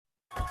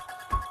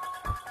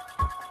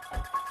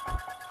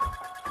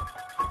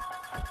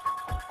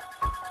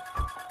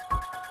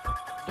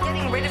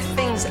Getting rid of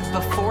things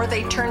before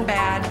they turn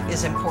bad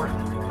is important.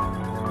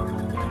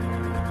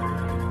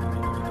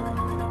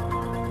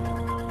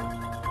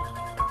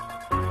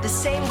 The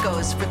same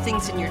goes for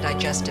things in your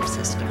digestive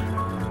system.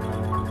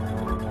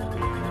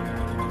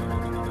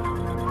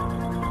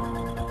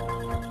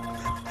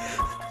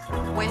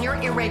 When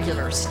you're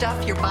irregular,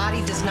 stuff your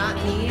body does not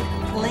need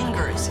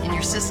lingers in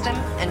your system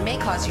and may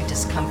cause you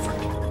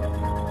discomfort.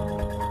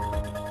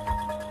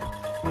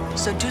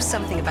 So do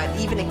something about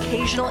even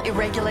occasional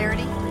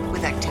irregularity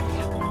with activity.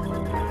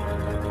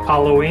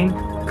 Halloween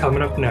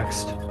coming up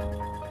next.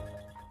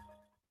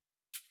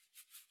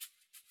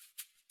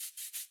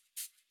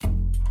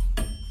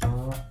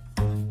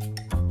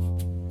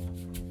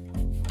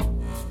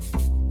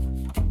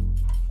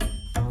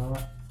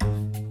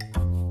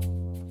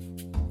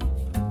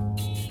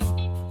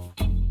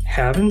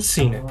 Haven't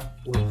Seen It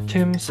with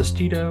Tim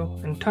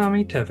Sestito and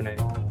Tommy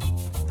Tevenet.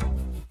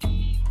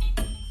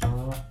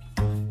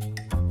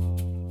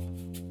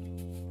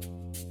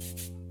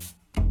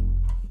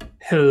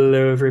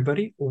 Hello,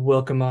 everybody.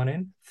 Welcome on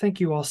in. Thank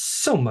you all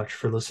so much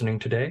for listening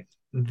today.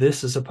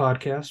 This is a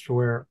podcast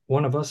where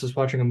one of us is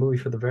watching a movie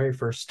for the very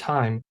first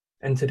time,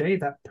 and today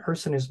that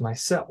person is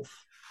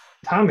myself.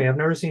 Tommy, I've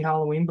never seen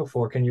Halloween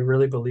before. Can you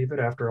really believe it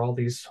after all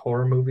these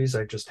horror movies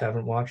I just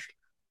haven't watched?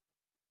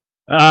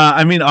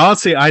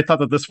 Honestly, I thought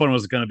that this one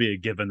was going to be a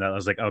given. That I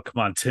was like, oh,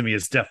 come on, Timmy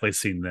has definitely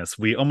seen this.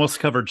 We almost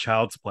covered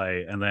Child's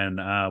Play, and then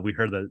we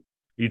heard that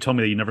you told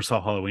me that you never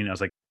saw Halloween. I was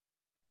like,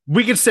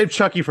 we can save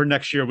Chucky for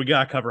next year. We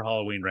got to cover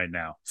Halloween right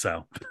now.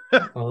 So,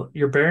 Well,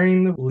 you're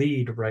bearing the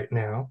lead right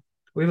now.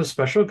 We have a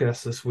special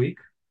guest this week,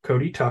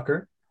 Cody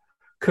Tucker.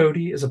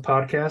 Cody is a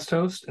podcast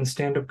host and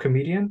stand-up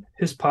comedian.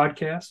 His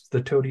podcast,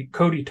 The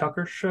Cody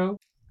Tucker Show,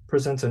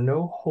 presents a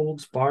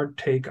no-holds-barred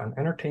take on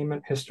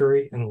entertainment,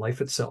 history, and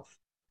life itself.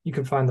 You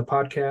can find the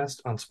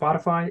podcast on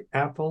Spotify,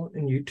 Apple,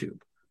 and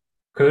YouTube.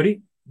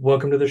 Cody,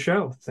 welcome to the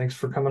show. Thanks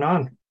for coming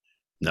on.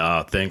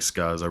 Nah, thanks,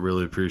 guys. I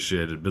really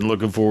appreciate it. Been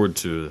looking forward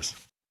to this.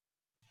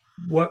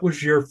 What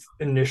was your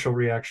initial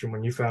reaction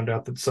when you found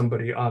out that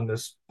somebody on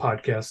this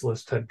podcast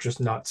list had just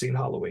not seen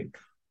Halloween?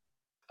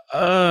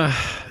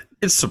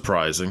 It's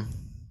surprising.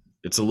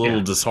 It's a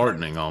little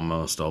disheartening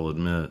almost, I'll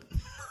admit.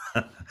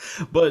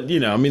 But,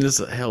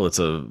 it's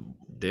a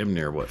damn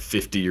near,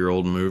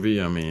 50-year-old movie?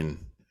 I mean,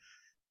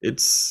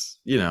 it's,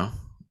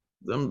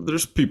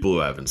 there's people who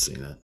haven't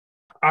seen it.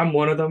 I'm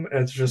one of them.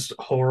 It's just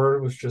horror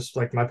was just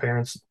like my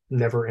parents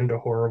never into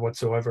horror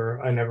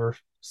whatsoever. I never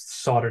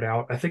sought it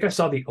out. I think I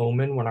saw The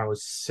Omen when I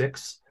was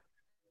 6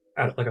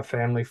 at like a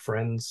family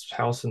friend's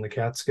house in the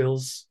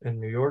Catskills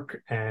in New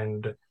York,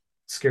 and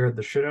scared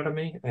the shit out of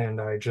me. And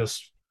I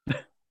just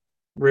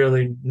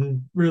really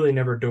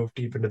never dove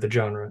deep into the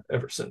genre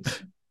ever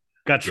since.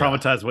 Got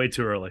traumatized way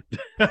too early.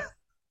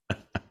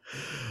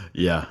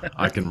 Yeah,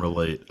 I can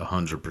relate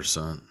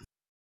 100%.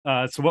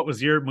 So what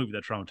was your movie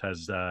that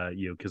traumatized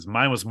you? Because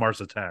mine was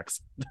Mars Attacks.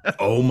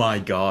 Oh my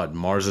God,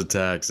 Mars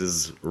Attacks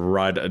is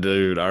right.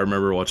 Dude, I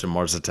remember watching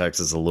Mars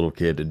Attacks as a little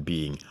kid and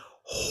being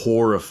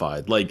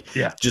horrified.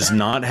 Just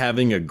not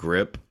having a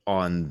grip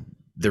on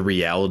the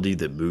reality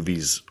that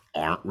movies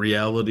aren't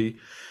reality.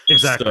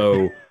 Exactly.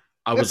 So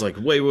I was like,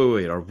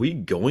 wait, are we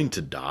going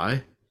to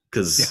die?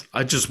 Because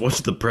I just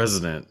watched the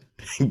president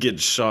get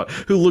shot,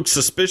 who looks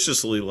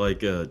suspiciously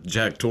like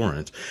Jack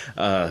Torrance.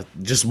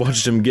 Just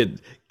watched him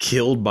get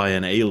killed by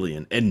an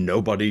alien, and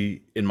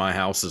nobody in my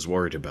house is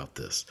worried about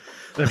this.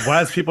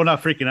 Why is people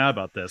not freaking out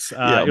about this?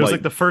 It was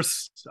like the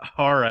first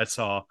horror I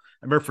saw. I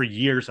remember for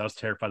years I was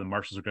terrified the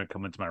Martians were going to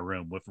come into my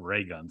room with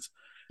ray guns.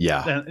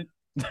 Yeah.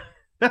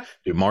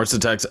 Dude, Mars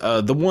Attacks.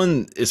 The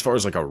one, as far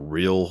as like a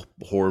real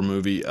horror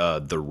movie,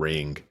 The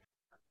Ring.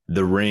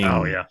 The Ring.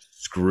 Oh, yeah.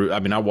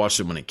 I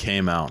watched it when it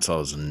came out, so I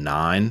was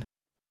 9.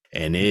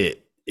 And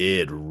it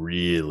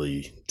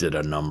really did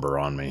a number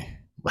on me.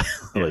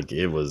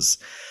 It was,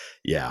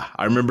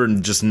 I remember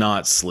just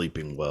not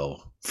sleeping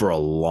well for a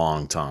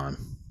long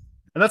time.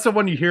 And that's the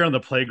one you hear on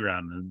the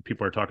playground, and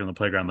people are talking on the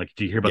playground. Like,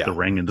 do you hear about The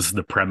Ring? And this is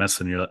the premise,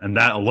 and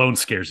that alone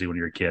scares you when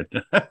you're a kid.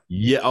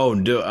 Yeah. Oh,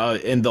 no.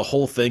 And the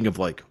whole thing of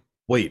like,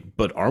 wait,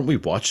 but aren't we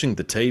watching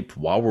the tape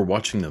while we're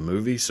watching the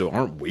movie? So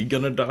aren't we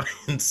gonna die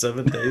in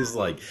 7 days?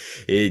 Oh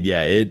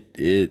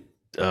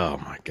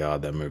my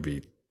God, that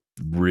movie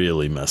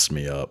really messed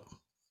me up.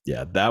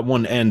 Yeah, that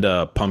one and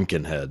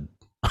Pumpkinhead.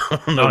 I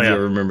don't know if you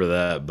remember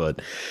that,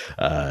 but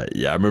I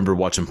remember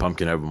watching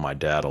Pumpkinhead with my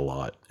dad a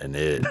lot, and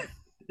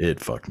it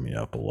fucked me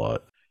up a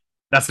lot.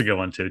 That's a good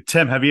one too.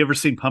 Tim, have you ever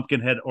seen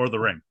Pumpkinhead or The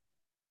Ring?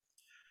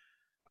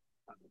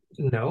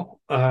 No.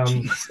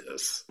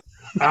 Jesus.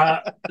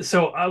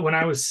 When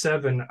I was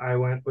 7, I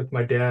went with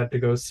my dad to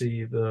go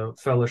see the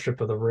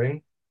Fellowship of the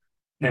Ring.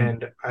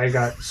 And I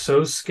got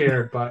so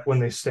scared by when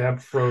they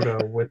stabbed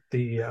Frodo with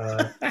the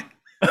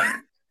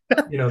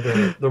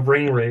the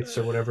ring wraiths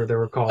or whatever they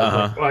were called.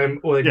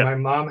 My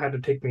mom had to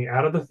take me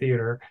out of the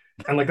theater,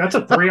 and like that's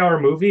a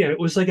 3-hour movie, and it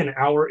was like an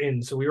hour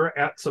in. So we were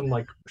at some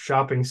like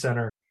shopping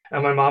center,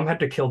 and my mom had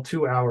to kill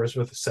 2 hours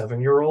with a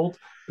 7-year-old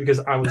because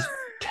I was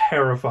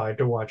terrified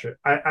to watch it.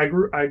 I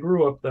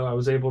grew up though. I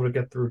was able to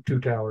get through Two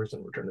Towers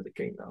and Return of the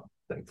King though,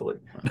 thankfully.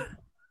 Well,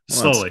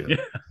 Slowly.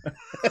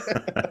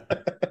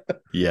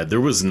 Yeah,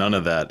 there was none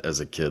of that as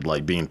a kid,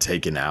 like being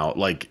taken out.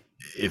 Like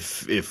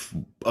if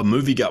a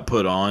movie got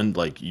put on,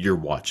 like you're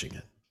watching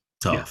it.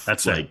 Tough. Yeah,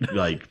 that's like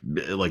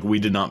it. like we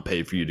did not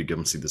pay for you to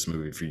come see this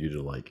movie for you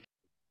to like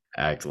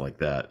act like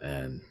that.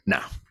 And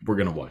now we're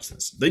gonna watch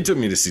this. They took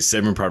me to see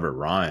Saving Private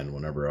Ryan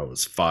whenever I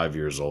was 5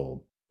 years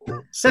old.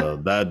 So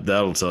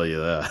that'll tell you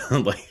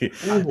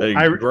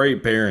that.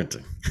 Great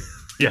parenting.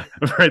 Yeah,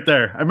 right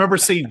there. I remember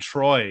seeing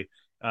Troy,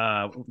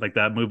 like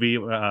that movie,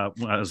 when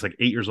I was like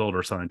 8 years old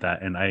or something like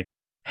that, and I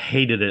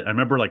hated it. I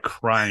remember like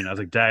crying. I was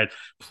like, Dad,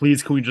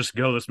 please, can we just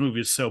go? This movie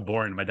is so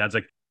boring. My dad's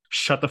like,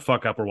 shut the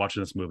fuck up. We're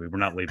watching this movie. We're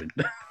not leaving.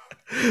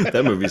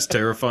 That movie's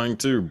terrifying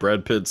too.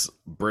 Brad Pitt's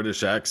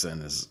British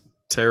accent is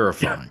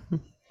terrifying. Yeah.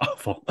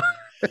 Awful.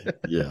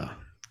 Yeah.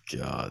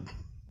 God.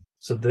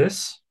 So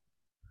this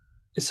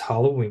is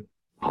Halloween.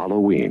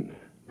 Halloween.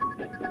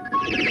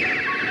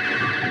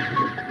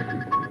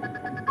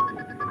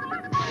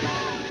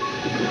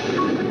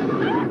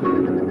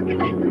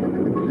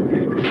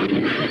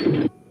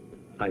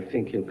 I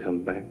think he'll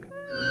come back.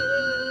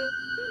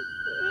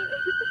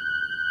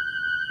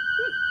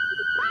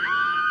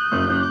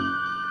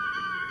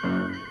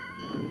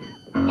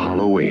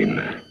 Halloween,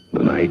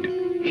 the night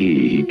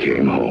he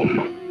came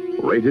home.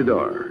 Rated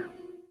R.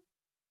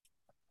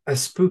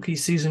 As spooky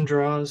season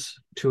draws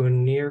to a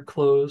near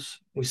close,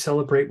 we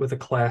celebrate with a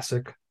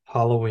classic,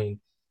 Halloween.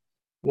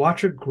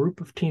 Watch a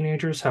group of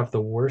teenagers have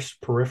the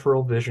worst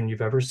peripheral vision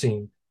you've ever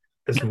seen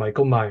as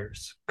Michael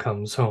Myers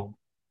comes home.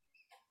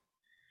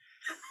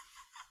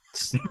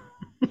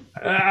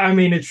 I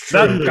mean, it's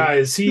true,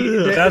 guys.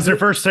 That's your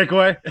first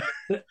takeaway.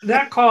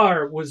 That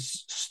car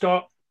was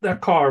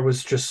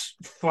just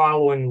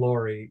following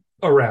Laurie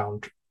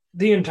around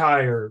the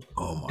entire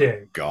Oh my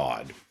day.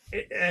 God.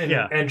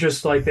 And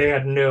just like they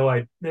had no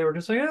idea. They were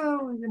just like,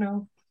 oh, you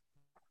know.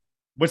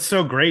 What's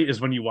so great is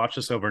when you watch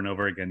this over and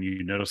over again,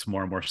 you notice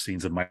more and more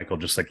scenes of Michael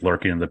just like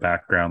lurking in the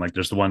background. Like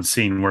there's the one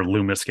scene where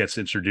Loomis gets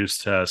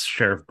introduced to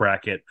Sheriff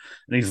Brackett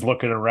and he's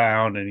looking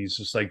around and he's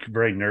just like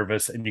very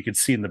nervous. And you can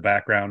see in the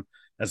background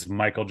as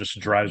Michael just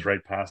drives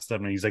right past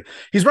him and he's like,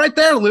 he's right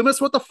there,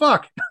 Loomis. What the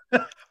fuck?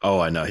 Oh,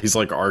 I know. He's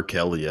like R.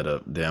 Kelly at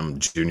a damn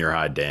junior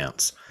high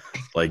dance.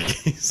 Like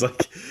he's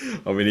like,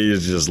 I mean, he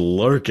is just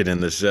lurking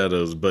in the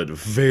shadows, but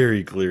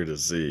very clear to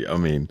see. I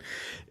mean,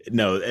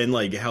 no, and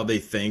like how they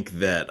think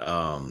that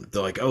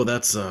they're like, oh,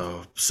 that's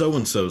so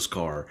and so's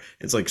car.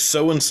 It's like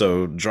so and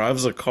so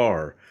drives a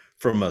car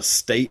from a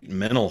state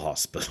mental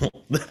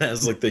hospital that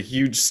has like the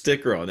huge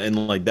sticker on,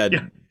 and like that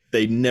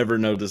they never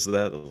noticed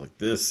that. Like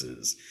this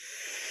is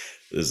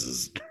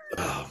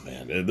oh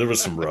man, there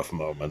was some rough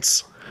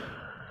moments.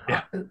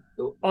 Yeah.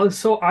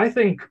 So I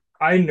think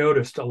I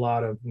noticed a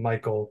lot of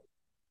Michael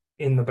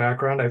in the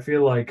background. I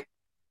feel like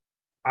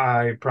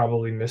I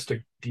probably missed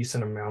a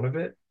decent amount of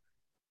it.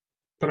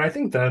 But I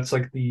think that's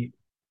like the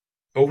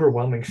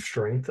overwhelming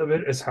strength of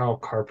it is how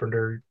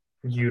Carpenter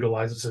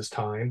utilizes his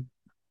time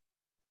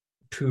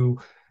to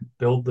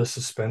build the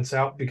suspense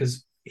out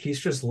because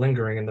he's just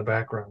lingering in the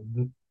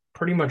background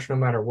pretty much no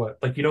matter what.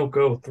 Like you don't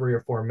go 3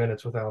 or 4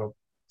 minutes without a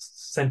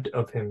scent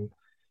of him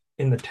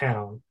in the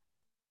town.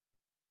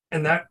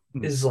 And that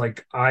is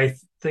like, I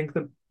think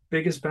the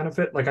biggest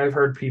benefit. Like I've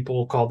heard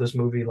people call this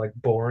movie like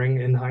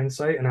boring in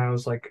hindsight. And I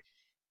was like,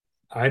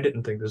 I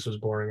didn't think this was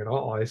boring at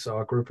all. I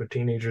saw a group of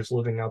teenagers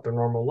living out their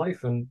normal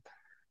life and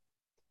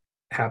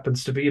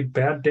happens to be a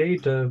bad day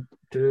to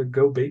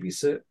go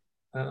babysit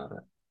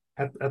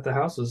at the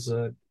houses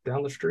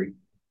down the street.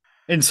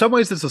 In some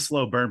ways it's a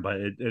slow burn,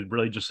 but it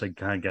really just like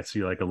kind of gets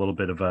you like a little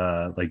bit of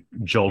a like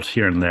jolt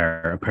here and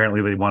there.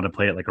 Apparently they wanted to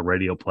play it like a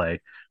radio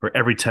play where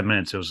every 10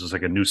 minutes it was just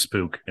like a new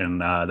spook.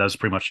 And that was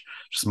pretty much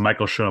just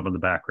Michael showing up in the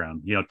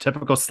background. You know,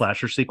 typical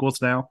slasher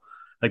sequels now,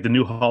 like the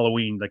new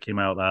Halloween that came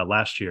out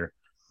last year.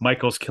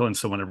 Michael's killing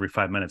someone every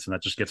 5 minutes, and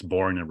that just gets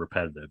boring and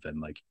repetitive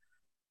and like,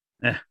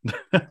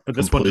 but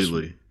this one just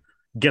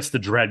gets the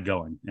dread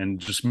going and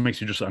just makes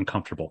you just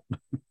uncomfortable.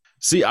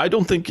 See, I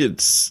don't think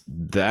it's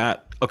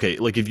that okay.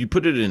 Like if you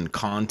put it in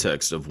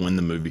context of when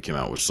the movie came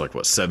out, which is like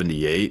what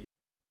 78.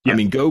 Yeah. I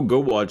mean, go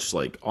watch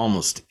like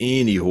almost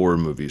any horror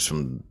movies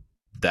from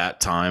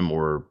that time,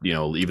 or you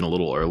know, even a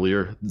little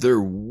earlier.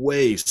 They're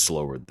way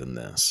slower than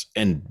this,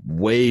 and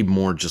way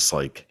more just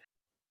like.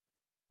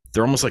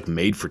 They're almost like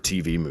made for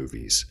TV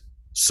movies.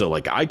 So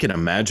like I can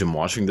imagine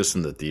watching this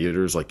in the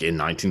theaters like in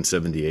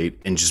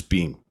 1978 and just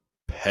being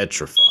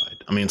petrified.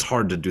 I mean, it's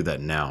hard to do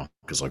that now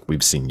because like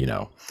we've seen, you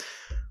know,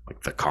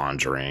 like The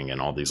Conjuring and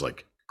all these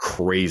like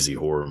crazy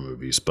horror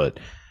movies. But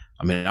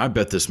I mean, I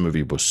bet this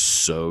movie was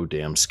so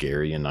damn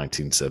scary in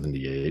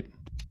 1978.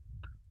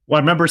 Well,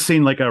 I remember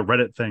seeing like a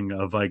Reddit thing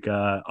of like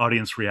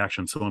audience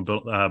reaction. Someone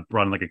brought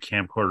in like a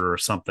camcorder or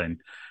something.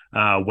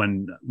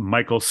 When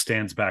Michael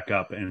stands back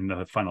up in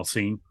the final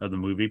scene of the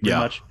movie, pretty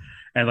much,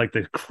 and like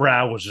the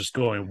crowd was just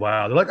going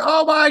wow. They're like,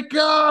 "Oh my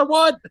god,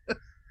 what?"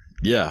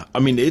 Yeah, I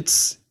mean,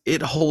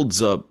 it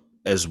holds up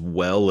as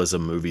well as a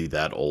movie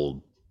that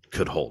old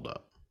could hold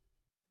up.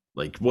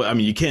 Like, well, I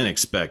mean, you can't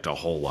expect a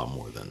whole lot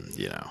more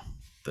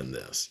than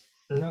this.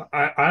 No,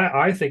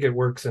 I think it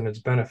works in its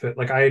benefit.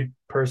 Like, I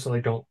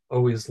personally don't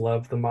always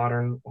love the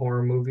modern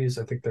horror movies.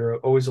 I think they're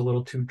always a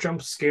little too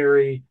jump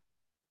scary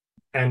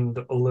and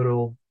a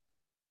little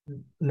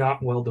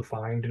not well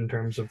defined in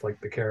terms of like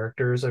the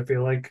characters. I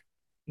feel like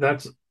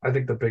I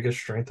think the biggest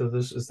strength of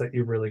this is that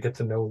you really get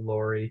to know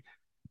Laurie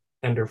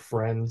and her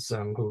friends,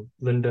 who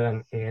Linda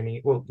and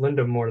Annie. Well,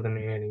 Linda more than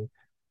Annie,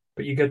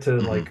 but you get to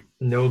Mhm. like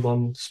know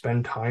them,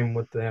 spend time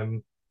with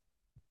them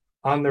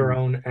on their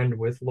own and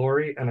with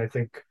Laurie, and I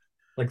think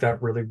like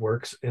that really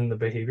works in the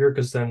behavior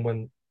because then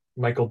when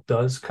Michael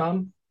does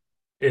come,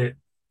 it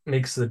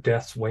makes the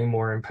deaths way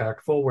more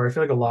impactful. Where I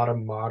feel like a lot of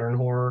modern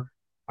horror,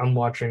 I'm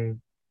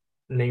watching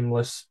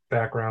nameless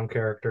background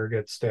character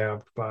get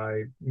stabbed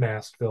by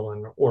masked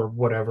villain or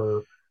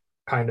whatever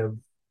kind of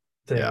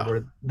thing. Yeah.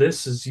 Where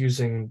this is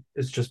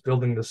just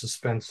building the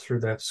suspense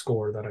through that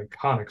score, that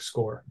iconic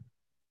score.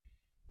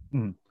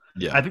 Mm.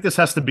 Yeah. I think this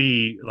has to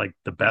be like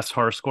the best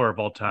horror score of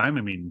all time.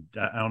 I mean,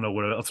 I don't know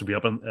what else would be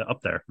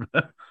up there.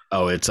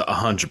 Oh, it's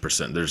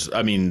 100%.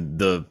 I mean,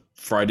 the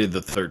Friday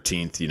the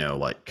 13th,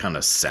 like kind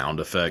of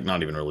sound effect,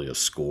 not even really a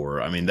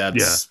score. I mean, Yeah.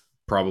 that's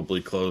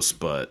probably close,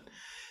 but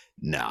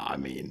nah, I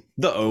mean,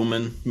 The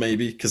Omen,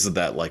 maybe because of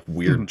that like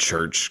weird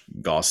church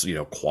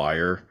gospel,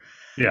 choir.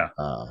 Yeah.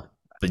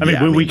 But I mean,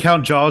 yeah, would we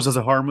count Jaws as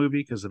a horror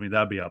movie? Because I mean,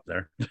 that'd be up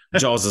there.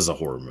 Jaws is a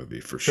horror movie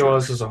for sure.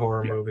 Jaws is a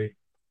horror Yeah. movie.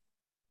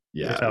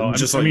 Yeah, So and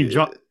just I like mean,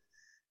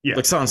 yeah,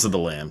 like Silence of the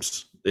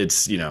Lambs.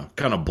 It's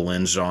kind of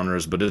blends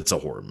genres, but it's a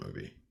horror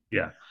movie.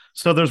 yeah.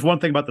 So there's one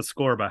thing about the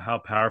score about how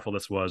powerful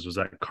this was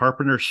that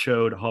Carpenter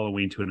showed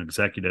Halloween to an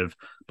executive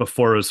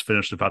before it was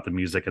finished about the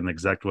music, and the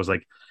exec was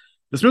like,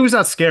 "This movie's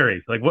not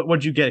scary. Like,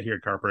 what'd you get here,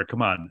 Carpenter?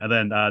 Come on!" And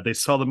then they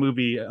saw the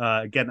movie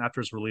again after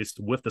it's released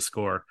with the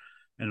score,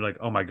 and they're like,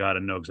 "Oh my god, I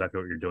know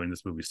exactly what you're doing.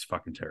 This movie's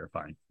fucking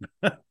terrifying."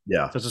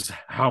 Yeah, So it's just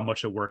how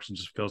much it works and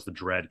just feels the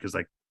dread because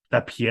like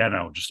that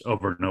piano just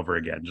over and over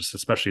again, just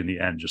especially in the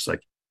end, just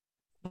like,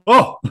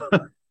 oh,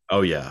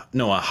 oh yeah.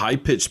 No, a high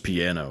pitched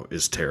piano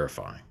is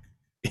terrifying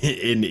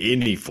in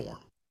any form.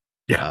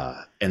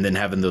 yeah, And then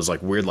having those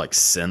like weird like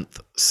synth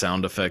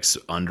sound effects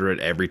under it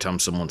every time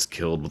someone's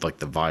killed with like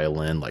the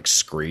violin like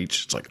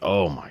screech. It's like,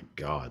 oh my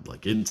god,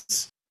 like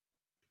it's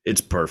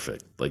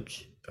perfect.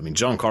 Like, I mean,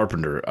 John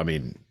Carpenter, I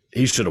mean,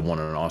 he should have won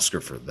an Oscar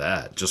for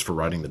that just for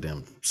writing the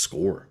damn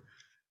score.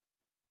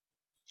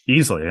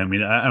 easily. I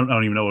mean, I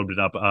don't even know what would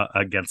have been up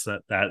against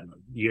that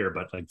year,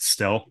 but like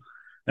still,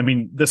 I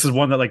mean, this is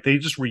one that like they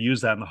just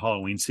reuse that in the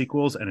Halloween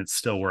sequels, and it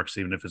still works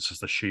even if it's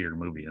just a shittier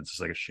movie. It's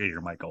just like a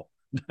shittier Michael.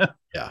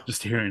 Yeah.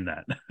 Just hearing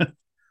that.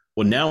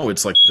 Well, now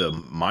it's like the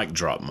mic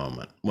drop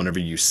moment. Whenever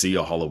you see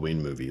a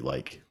Halloween movie,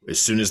 like as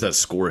soon as that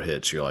score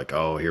hits, you're like,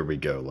 oh, here we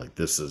go. Like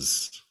this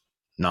is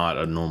not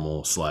a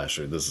normal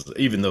slasher. This is,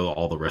 even though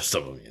all the rest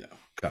of them,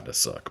 kind of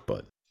suck,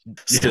 but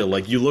still,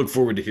 like you look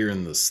forward to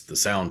hearing the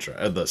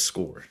soundtrack, the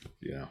score.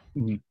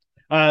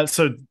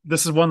 So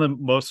this is one of the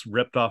most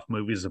ripped off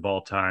movies of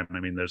all time. I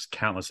mean, there's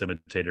countless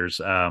imitators.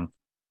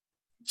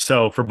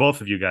 So for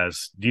both of you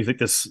guys, do you think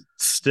this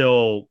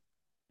still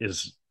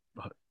is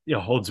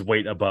holds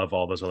weight above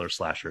all those other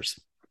slashers?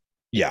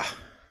 Yeah,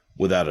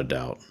 without a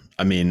doubt.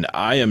 I mean,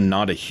 I am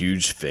not a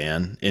huge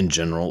fan in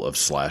general of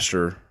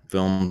slasher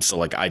films. So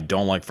like I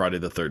don't like Friday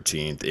the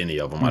 13th, any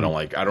of them. I don't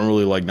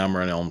really like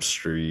Nightmare on Elm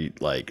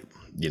Street, like,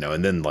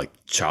 and then like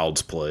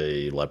Child's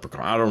Play,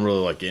 Leprechaun. I don't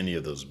really like any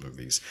of those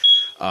movies.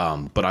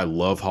 But I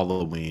love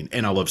Halloween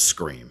and I love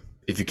Scream.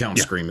 If you count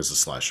Scream as a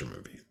slasher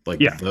movie. Like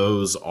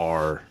those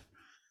are,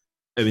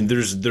 I mean,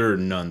 there are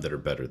none that are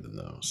better than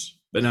those.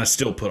 And I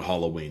still put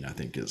Halloween, I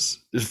think, is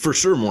for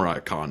sure more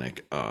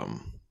iconic,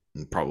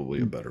 and probably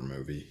a better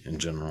movie in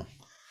general.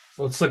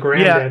 Well, it's the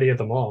granddaddy of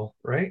them all,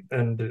 right?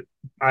 And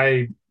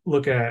I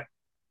look at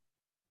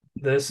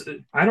this,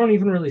 I don't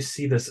even really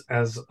see this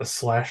as a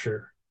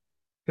slasher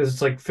because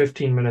it's like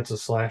 15 minutes of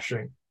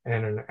slashing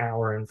and an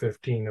hour and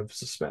 15 of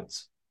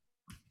suspense.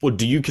 Well,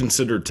 do you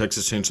consider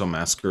Texas Chainsaw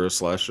Massacre a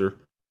slasher?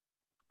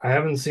 I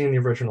haven't seen the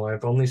original.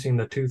 I've only seen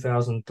the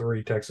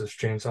 2003 Texas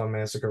Chainsaw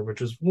Massacre, which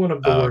is one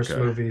of the worst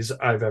movies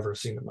I've ever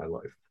seen in my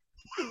life.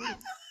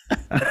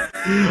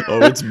 Oh,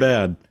 it's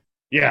bad.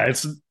 Yeah,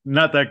 it's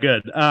not that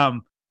good.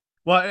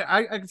 Well,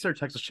 I consider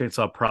Texas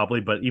Chainsaw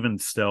probably, but even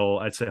still,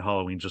 I'd say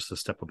Halloween just a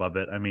step above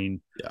it. I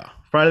mean,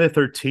 Friday the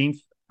 13th,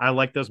 I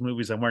like those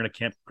movies. I'm wearing a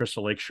Camp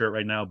Crystal Lake shirt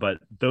right now, but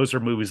those are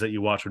movies that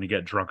you watch when you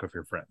get drunk with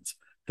your friends.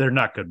 They're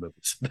not good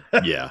movies.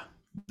 Yeah,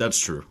 that's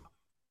true.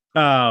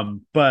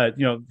 But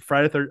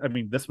Friday I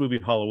mean, this movie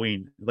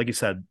Halloween, like you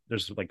said,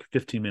 there's like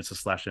 15 minutes of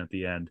slashing at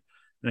the end,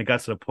 and it got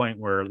to the point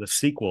where the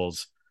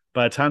sequels,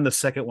 by the time the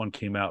second one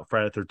came out,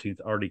 Friday the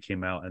 13th already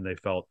came out, and they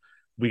felt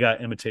we got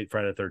to imitate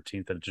Friday the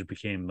 13th, and it just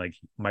became like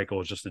Michael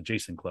was just a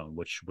Jason clone,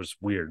 which was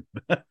weird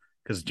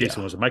because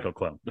Jason was a Michael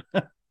clone.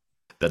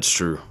 That's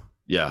true.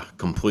 Yeah,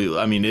 completely.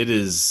 I mean, it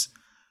is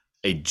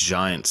a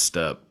giant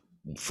step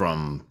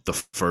from the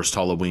first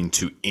Halloween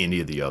to any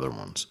of the other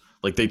ones.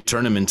 Like they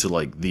turn him into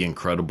like the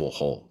Incredible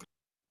Hulk.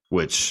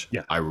 which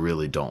Yeah. I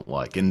really don't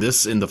like. In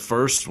the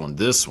first one,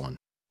 this one,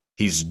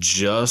 he's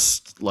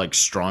just like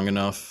strong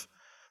enough.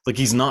 Like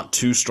he's not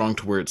too strong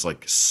to where it's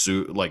like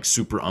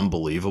super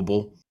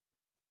unbelievable.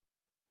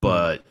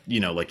 But,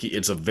 like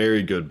it's a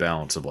very good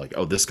balance of like,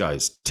 oh, this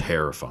guy's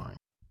terrifying.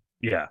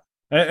 Yeah.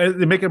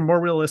 They make it more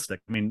realistic.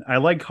 I mean, I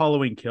like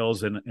Halloween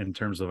Kills in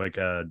terms of like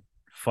a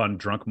fun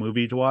drunk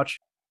movie to watch,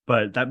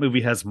 but that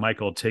movie has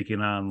Michael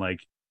taking on like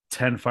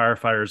 10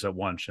 firefighters at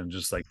once and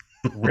just like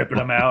ripping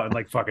them out and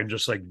like fucking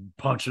just like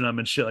punching them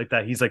and shit like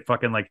that. He's like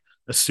fucking like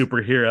a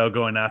superhero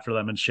going after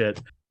them and shit.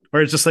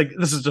 Where it's just like,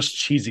 this is just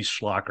cheesy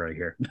schlock right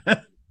here.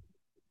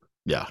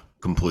 Yeah,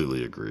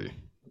 completely agree.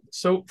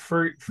 So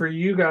for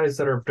you guys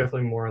that are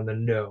definitely more on the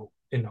know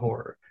in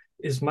horror,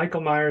 is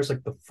Michael Myers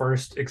like the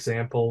first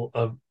example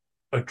of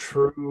a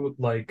true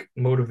like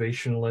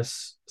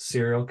motivationless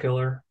serial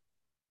killer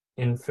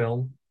in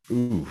film?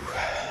 Ooh.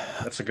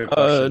 That's a good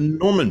question.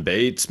 Norman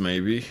Bates,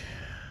 maybe.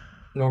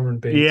 Norman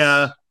Bates.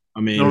 Yeah. I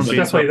mean, Norman There's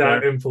Bates definitely up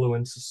that there.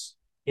 influence is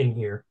in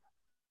here.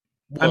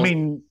 I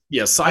mean,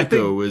 yeah,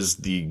 Psycho is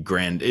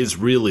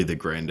really the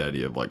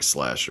granddaddy of like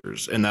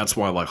slashers, and that's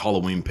why like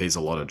Halloween pays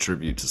a lot of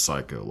tribute to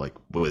Psycho, like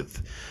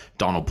with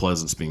Donald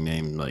Pleasance being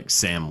named like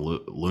Sam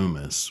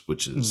Loomis,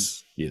 which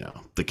is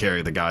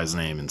the guy's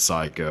name in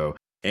Psycho,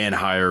 and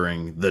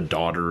hiring the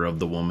daughter of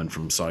the woman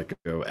from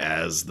Psycho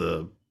as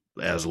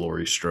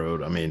Laurie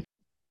Strode. I mean,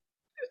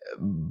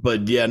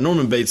 but yeah,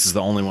 Norman Bates is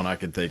the only one I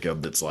could think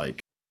of that's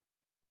like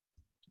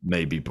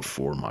maybe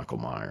before Michael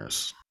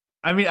Myers.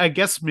 I mean, I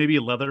guess maybe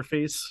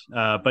Leatherface,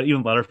 but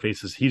even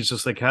Leatherface he's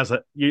just like has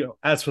a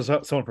as for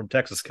someone from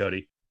Texas,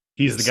 Cody,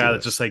 he's the guy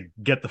that's just like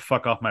get the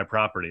fuck off my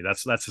property.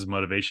 That's his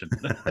motivation.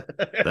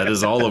 That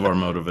is all of our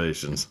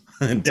motivations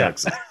in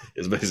Texas.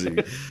 It's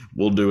basically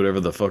we'll do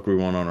whatever the fuck we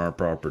want on our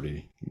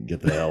property.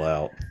 Get the hell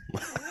out.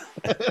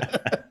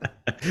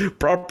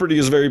 Property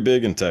is very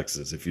big in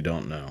Texas, if you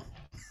don't know.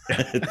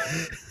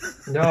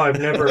 No, I've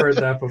never heard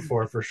that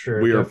before for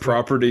sure. We are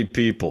property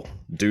people.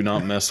 Do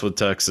not mess with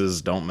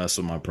Texas. Don't mess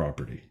with my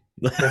property.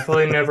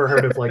 Definitely never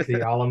heard of like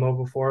the Alamo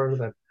before.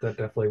 That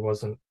definitely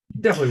wasn't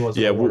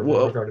Yeah,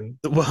 regarding.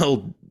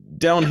 well,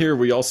 down here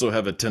we also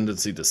have a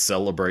tendency to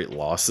celebrate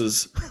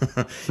losses.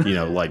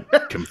 Like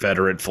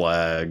Confederate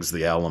flags,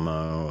 the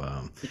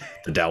Alamo,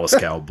 the Dallas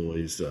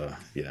Cowboys.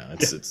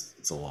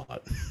 It's a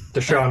lot.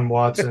 Deshaun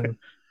Watson.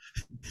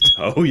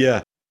 Oh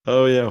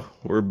yeah,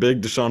 we're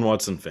big Deshaun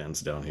Watson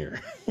fans down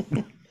here.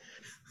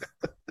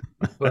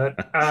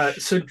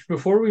 But so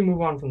before we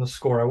move on from the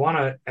score, I want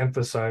to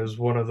emphasize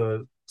one of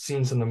the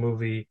scenes in the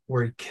movie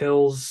where he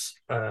kills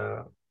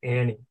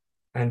Annie,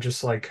 and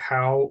just like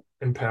how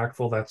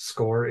impactful that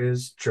score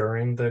is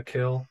during the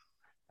kill,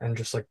 and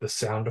just like the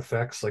sound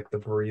effects, like the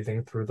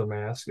breathing through the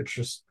mask.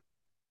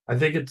 I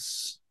think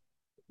it's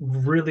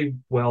really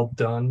well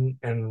done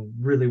and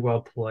really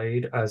well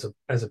played as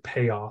a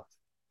payoff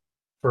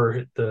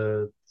for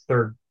the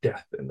third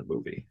death in the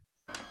movie.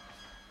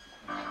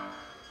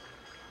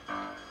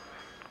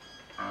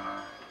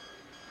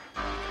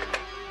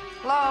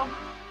 Hello?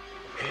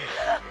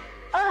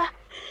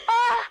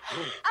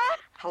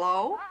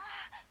 Hello?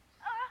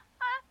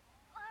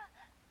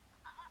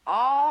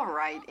 All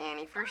right,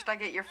 Annie. First I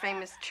get your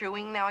famous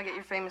chewing, now I get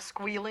your famous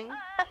squealing.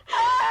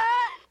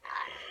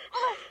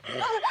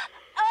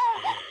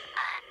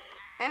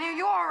 Annie, are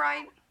you all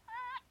right?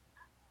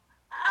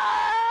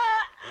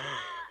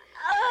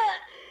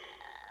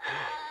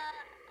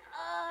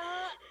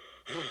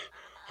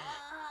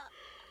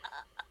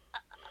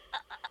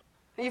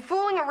 Are you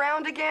fooling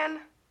around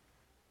again?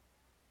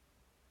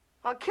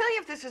 I'll kill you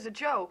if this is a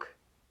joke.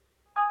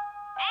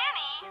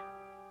 Annie?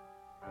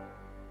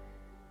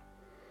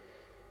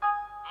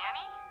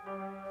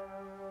 Annie?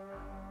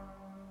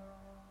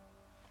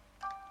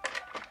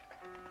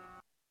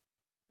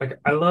 Like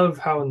I love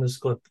how in this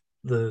clip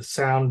the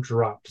sound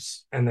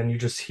drops and then you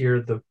just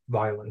hear the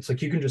violence.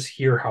 Like you can just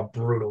hear how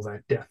brutal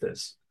that death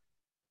is.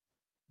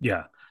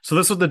 Yeah. So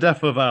this was the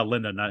death of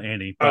Linda, not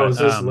Annie. But, is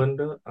this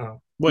Linda?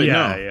 Oh. Wait,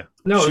 yeah.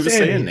 No, she it's was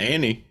Annie. saying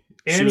Annie.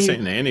 She was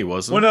saying Annie,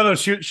 wasn't? Well, no.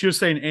 She was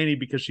saying Annie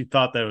because she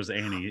thought that was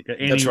Annie.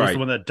 Annie That's was right. the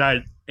one that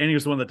died. Annie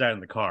was the one that died in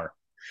the car.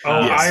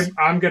 Oh, Yes.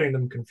 I'm getting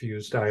them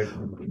confused.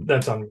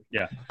 That's on me.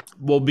 Yeah.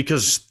 Well,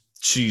 because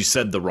she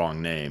said the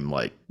wrong name,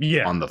 like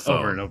on the phone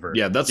over and over.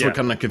 Yeah, that's what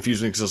kind of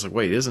confused me because I was like,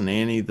 wait, isn't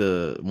Annie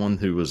the one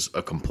who was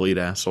a complete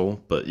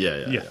asshole? But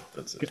yeah,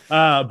 that's it.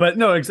 But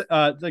no,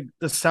 like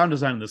the sound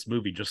design in this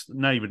movie, just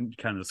not even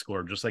kind of the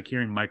score, just like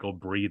hearing Michael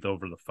breathe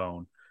over the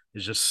phone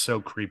is just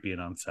so creepy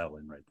and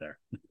unsettling right there.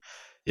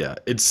 Yeah,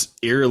 it's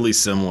eerily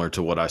similar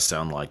to what I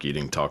sound like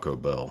eating Taco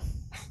Bell.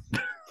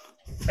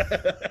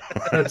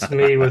 That's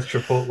me with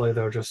Chipotle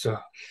though. Just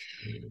yeah.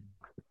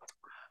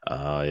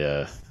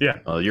 You're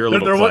a There-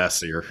 little there was-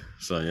 classier,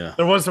 so yeah.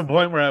 There was a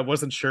point where I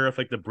wasn't sure if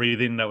like the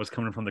breathing that was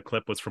coming from the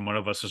clip was from one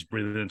of us just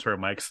breathing into our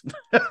mics.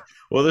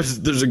 Well,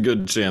 there's a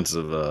good chance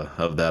of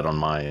that on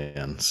my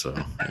end, so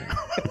yeah.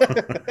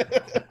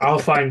 I'll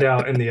find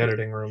out in the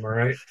editing room. All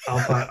right,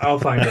 I'll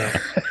find out.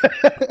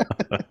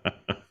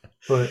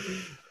 But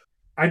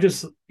I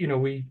just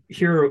we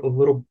hear a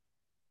little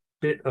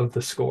bit of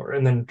the score,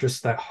 and then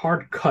just that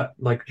hard cut,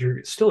 like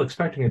you're still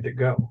expecting it to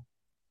go.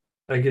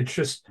 Like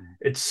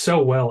it's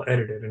so well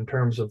edited in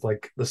terms of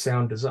like the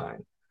sound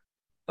design.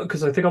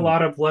 Because I think a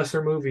lot of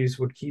lesser movies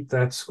would keep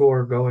that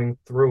score going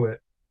through it,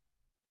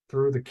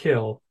 through the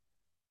kill,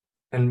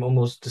 and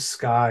almost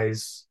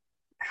disguise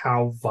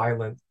how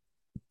violent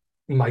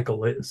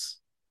Michael is.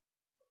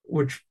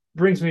 Which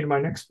brings me to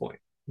my next point.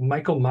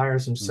 Michael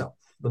Myers himself,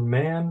 the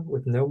man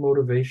with no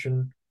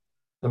motivation,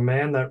 the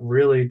man that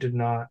really did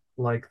not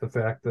like the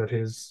fact that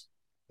his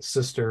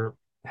sister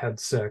had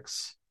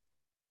sex,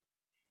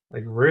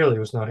 like really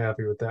was not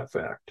happy with that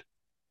fact.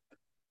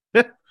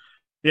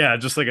 Yeah,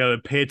 just like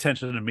pay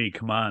attention to me.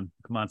 Come on,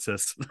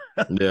 sis.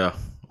 Yeah.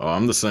 Oh,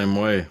 I'm the same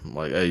way.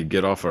 Like, hey,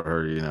 get off of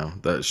her,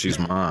 that she's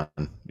mine,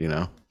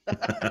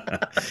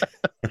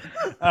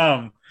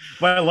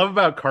 What I love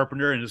about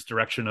Carpenter and his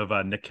direction of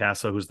Nick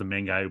Castle, who's the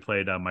main guy who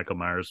played Michael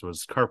Myers,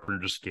 was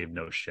Carpenter just gave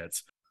no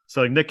shits.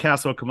 So like Nick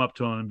Castle would come up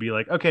to him and be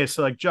like, "Okay,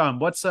 so like John,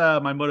 what's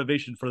my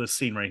motivation for this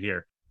scene right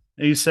here?"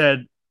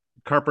 And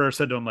Carpenter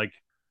said to him like,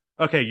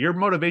 "Okay, your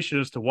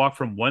motivation is to walk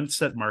from one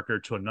set marker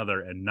to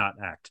another and not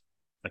act.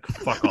 Like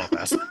fuck off,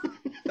 ass."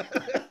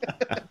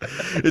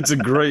 It's a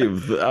great,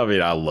 I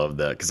mean, I love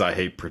that because I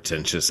hate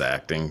pretentious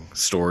acting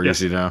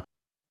stories,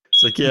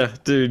 It's like, yeah,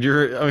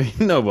 dude,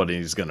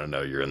 nobody's going to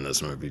know you're in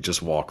this movie.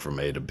 Just walk from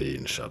A to B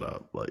and shut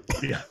up. Like,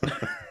 yeah.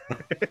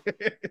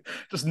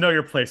 Just know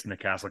your place in the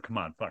castle. Come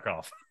on, fuck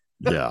off.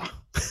 Yeah.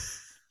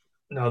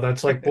 No,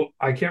 that's like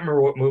I can't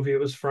remember what movie it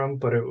was from,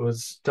 but it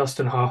was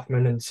Dustin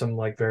Hoffman and some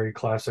like very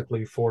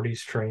classically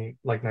 40s train,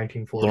 like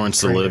 1940s.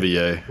 Laurence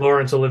Olivier.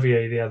 Laurence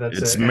Olivier, yeah, that's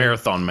it's it.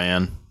 Marathon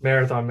Man.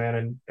 Marathon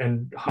Man,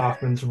 and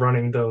Hoffman's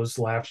running those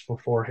laps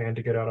beforehand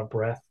to get out of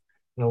breath.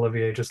 And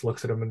Olivier just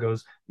looks at him and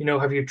goes,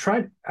 "Have you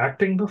tried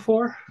acting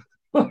before?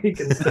 Like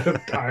instead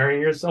of tiring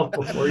yourself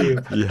before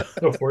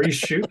you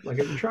shoot, like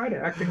have you tried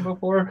acting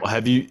before?" Well,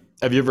 have you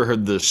ever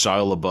heard the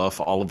Shia LaBeouf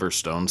Oliver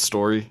Stone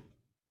story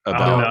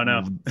about?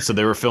 No. So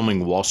they were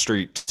filming Wall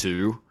Street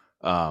 2,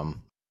 and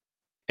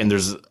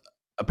there's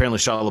apparently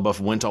Shia LaBeouf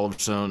went to Oliver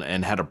Stone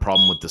and had a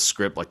problem with the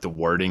script, like the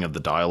wording of the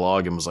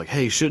dialogue, and was like,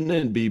 "Hey, shouldn't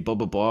it be blah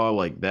blah blah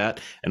like that?"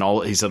 And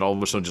he said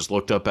Oliver Stone just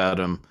looked up at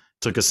him,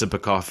 took a sip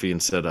of coffee,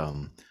 and said,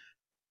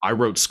 "I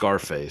wrote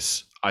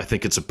Scarface. I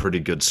think it's a pretty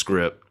good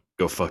script.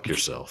 Go fuck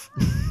yourself."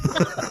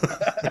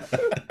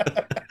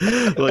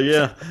 Well,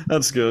 yeah,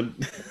 that's good.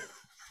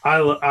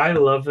 I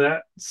love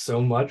that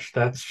so much.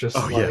 That's just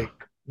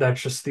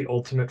that's just the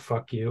ultimate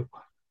fuck you.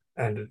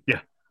 And yeah,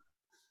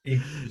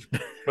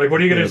 like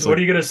what are you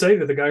gonna say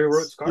to the guy who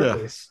wrote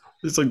Scarface?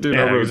 Yeah. It's like, dude,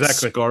 I wrote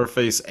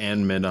Scarface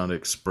and Midnight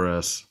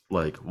Express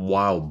like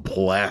while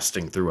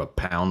blasting through a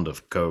pound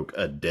of coke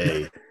a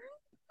day.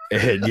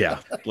 And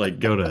yeah,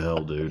 like go to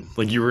hell, dude.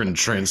 Like you were in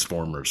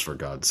Transformers, for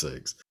God's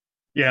sakes.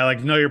 Yeah,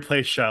 like know your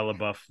place, Shia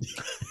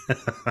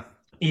LaBeouf.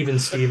 Even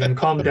Steven,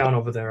 calm down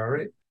over there, all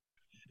right?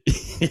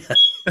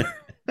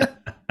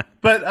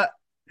 But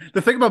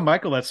the thing about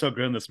Michael that's so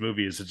good in this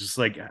movie is it's just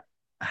like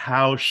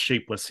how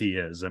shapeless he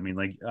is. I mean,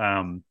 like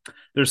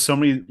there's so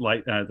many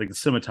like the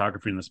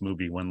cinematography in this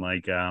movie when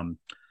like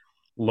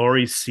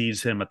Laurie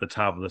sees him at the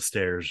top of the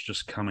stairs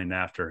just coming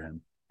after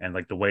him, and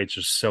like the way it's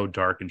just so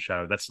dark and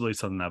shadowy. That's really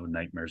something out of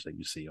nightmares that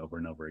you see over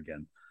and over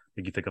again.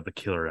 Like you think of the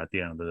killer at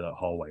the end of the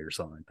hallway or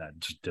something like that,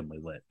 just dimly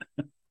lit.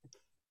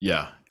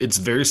 Yeah, it's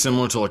very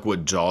similar to like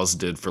what Jaws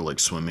did for like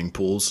swimming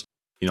pools.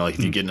 Like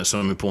if you get in a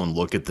swimming pool and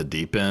look at the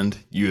deep end,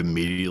 you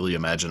immediately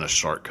imagine a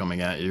shark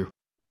coming at you.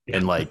 Yeah.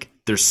 And like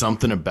there's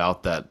something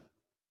about that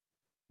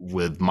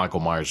with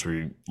Michael Myers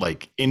where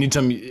like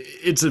anytime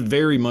it's a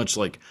very much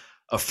like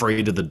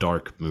afraid of the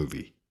dark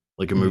movie.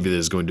 Like a movie that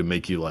is going to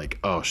make you like,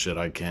 oh shit,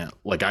 I can't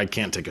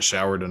take a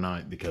shower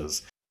tonight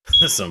because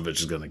this son of a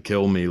bitch is gonna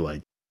kill me.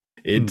 Like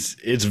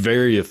it's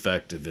very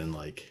effective in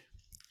like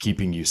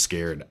keeping you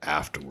scared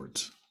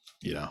afterwards,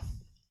 Yeah,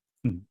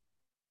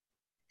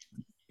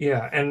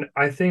 and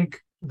I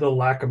think the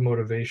lack of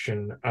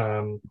motivation,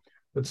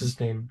 what's his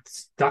name?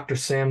 It's Dr.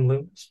 Sam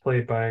Loomis,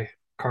 played by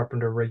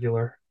Carpenter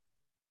regular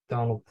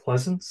Donald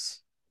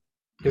Pleasance,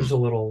 gives a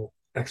little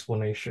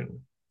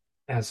explanation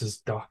as his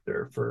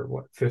doctor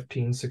for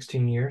 15,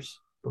 16 years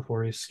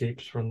before he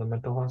escapes from the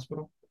mental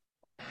hospital.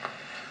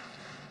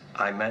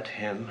 I met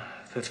him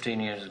 15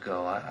 years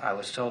ago. I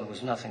was told there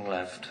was nothing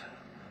left.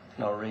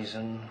 No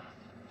reason,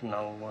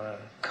 no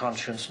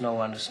conscience,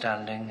 no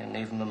understanding, and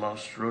even the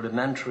most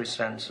rudimentary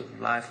sense of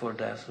life or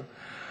death,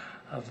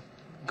 of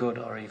good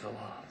or evil,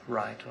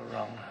 right or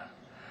wrong.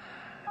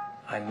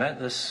 I met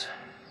this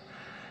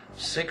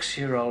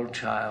 6-year-old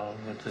child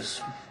with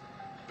this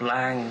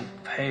blank,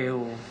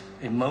 pale,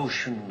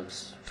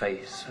 emotionless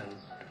face and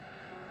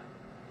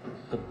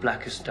the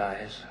blackest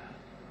eyes,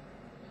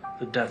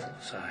 the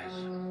devil's eyes.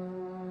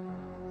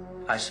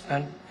 I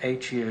spent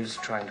 8 years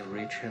trying to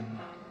reach him,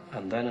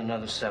 and then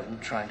another 7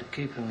 trying to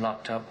keep him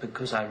locked up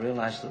because I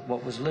realized that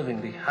what was living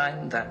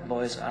behind that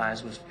boy's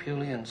eyes was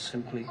purely and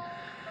simply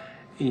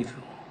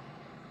evil.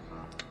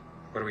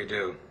 What do we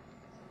do?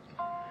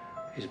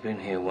 He's been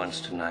here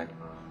once tonight.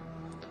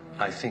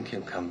 I think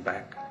he'll come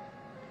back.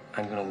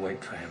 I'm gonna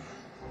wait for him.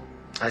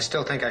 I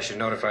still think I should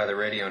notify the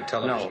radio and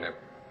television. No.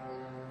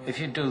 If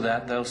you do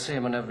that, they'll see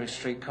him in every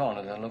street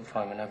corner. They'll look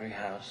for him in every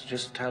house.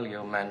 Just tell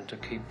your men to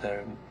keep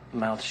their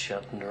mouths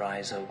shut and their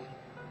eyes open.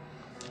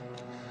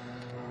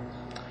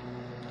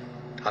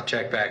 I'll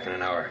check back in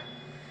an hour.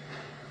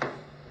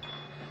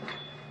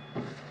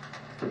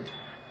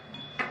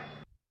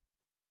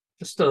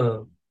 Just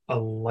a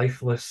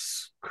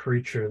lifeless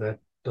creature that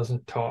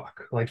doesn't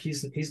talk. Like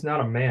he's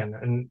not a man.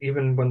 And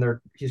even when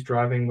he's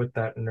driving with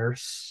that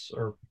nurse,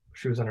 or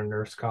she was in a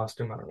nurse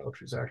costume. I don't know if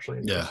she's actually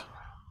a nurse,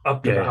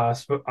 up to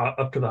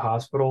the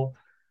hospital,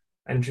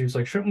 and she's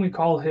like, shouldn't we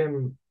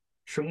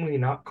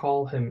not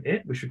call him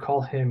it? We should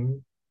call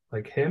him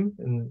like him.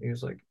 And he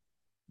was like,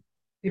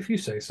 if you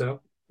say so.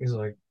 He's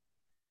like,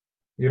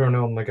 you don't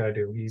know him like I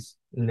do. He's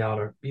not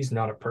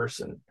a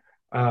person.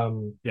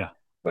 Yeah.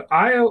 But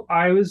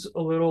I was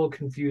a little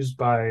confused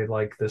by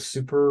like the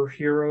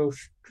superhero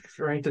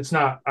strength. It's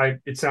not.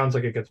 It sounds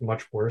like it gets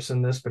much worse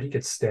in this, but he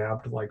gets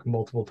stabbed like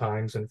multiple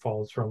times and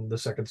falls from the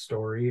second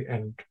story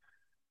and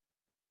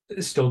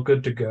is still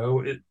good to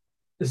go.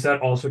 Is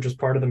that also just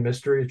part of the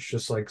mystery? It's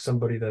just like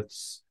somebody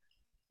that's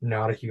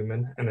not a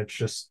human, and it's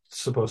just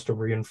supposed to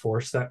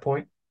reinforce that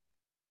point.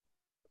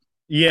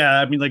 Yeah,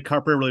 I mean, like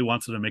Carper really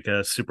wants to make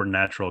a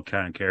supernatural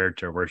kind of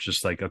character where it's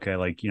just like, okay,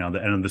 like, you know,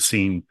 the end of the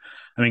scene.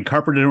 I mean,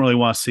 Carper didn't really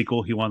want a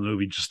sequel. He wanted the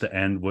movie just to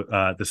end with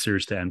the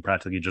series to end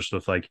practically just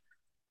with like,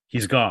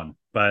 he's gone.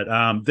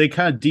 But they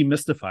kind of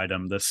demystified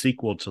him. The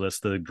sequel to this,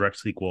 the direct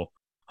sequel,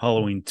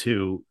 Halloween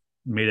 2,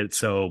 made it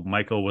so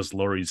Michael was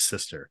Laurie's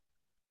sister.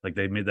 Like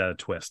they made that a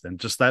twist. And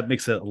just that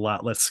makes it a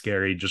lot less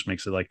scary. Just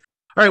makes it like,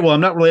 all right, well,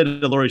 I'm not related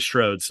to Laurie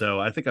Strode,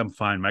 so I think I'm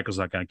fine. Michael's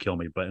not going to kill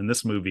me. But in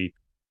this movie,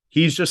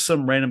 he's just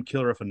some random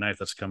killer with a knife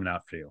that's coming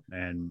after you,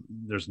 and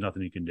there's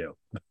nothing you can do.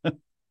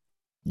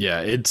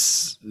 Yeah,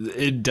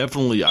 it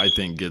definitely, I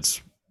think,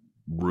 gets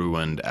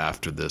ruined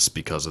after this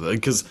because of that.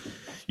 Because,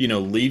 you know,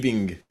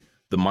 leaving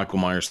the Michael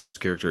Myers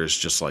character is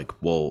just like,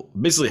 well,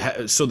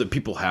 basically so that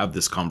people have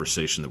this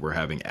conversation that we're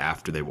having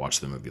after they watch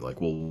the movie.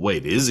 Like, well,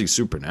 wait, is he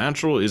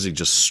supernatural? Is he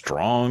just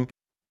strong?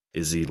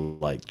 Is he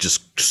like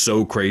just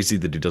so crazy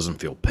that he doesn't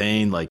feel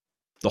pain? Like,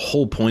 the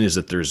whole point is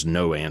that there's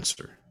no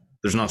answer.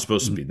 There's not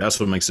supposed to be. That's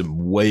what makes it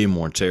way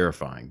more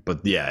terrifying.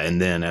 But yeah,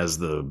 and then as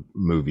the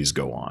movies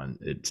go on,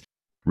 it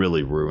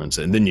really ruins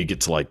it. And then you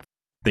get to like, I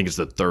think it's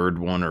the third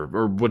one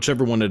or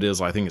whichever one it is.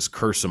 I think it's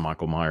Curse of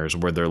Michael Myers,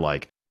 where they're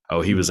like,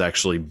 oh, he was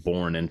actually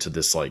born into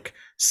this like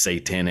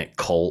satanic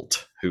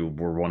cult who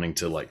were wanting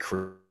to like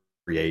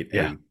create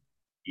a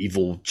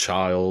evil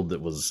child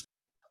that was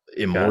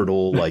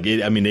immortal. Like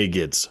it, I mean, it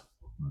gets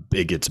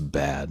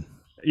bad.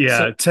 Yeah,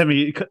 So-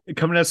 Timmy,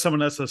 coming as someone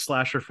that's a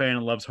slasher fan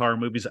and loves horror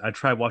movies, I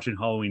tried watching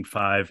Halloween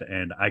 5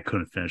 and I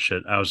couldn't finish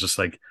it. I was just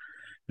like,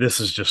 this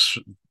is just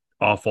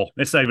awful.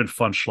 It's not even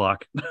fun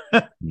schlock.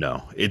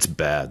 No, it's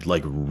bad.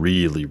 Like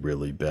really,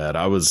 really bad.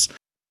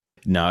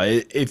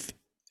 If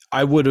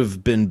I would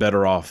have been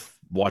better off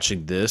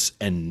watching this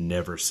and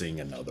never seeing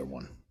another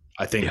one.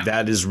 I think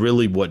that is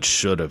really what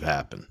should have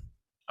happened.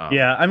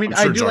 Yeah, I mean, I'm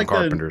sure I do John like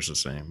Carpenter's the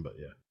same, but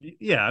yeah.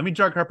 Yeah, I mean,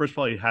 John Carpenter's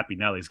probably happy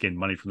now that he's getting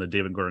money from the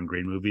David Gordon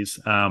Green movies.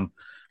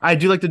 I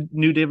do like the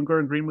new David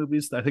Gordon Green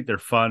movies. I think they're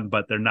fun,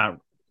 but they're not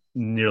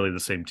nearly the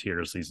same tier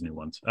as these new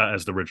ones,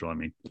 as the original. I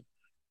mean,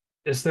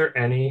 Is there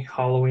any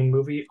Halloween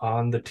movie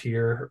on the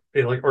tier,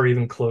 like, or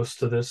even close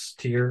to this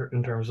tier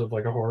in terms of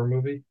like a horror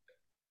movie?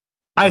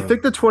 I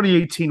think the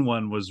 2018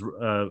 one was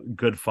a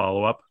good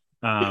follow up.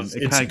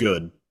 It's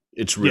good.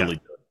 It's really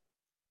good.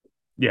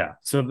 Yeah,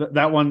 so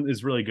that one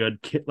is really good.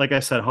 Like I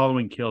said,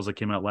 Halloween Kills that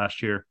came out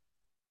last year.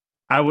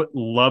 I would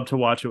love to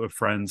watch it with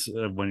friends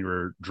when you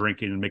were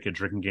drinking and make a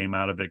drinking game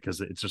out of it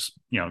because it's just,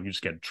 you know, you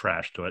just get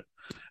trashed to it.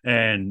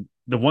 And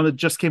the one that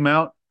just came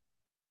out,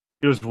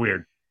 it was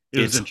weird.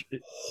 It's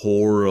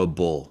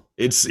horrible.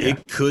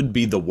 It could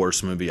be the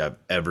worst movie I've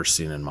ever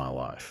seen in my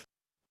life.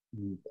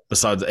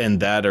 Besides,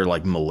 and that or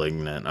like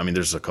Malignant. I mean,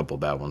 there's a couple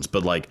bad ones,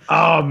 but like,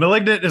 oh,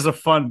 Malignant is a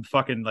fun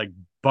fucking like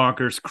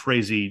bonkers,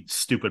 crazy,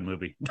 stupid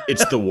movie.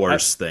 It's the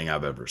worst thing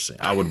I've ever seen.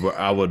 I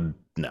would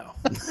no.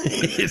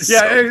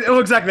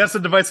 Exactly. That's the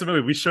divisive movie.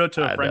 We showed it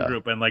to a friend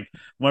group, and like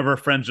one of our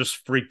friends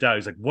just freaked out.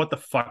 He's like, "What the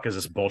fuck is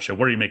this bullshit?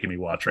 What are you making me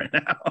watch right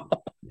now?"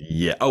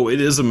 Yeah. Oh,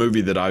 it is a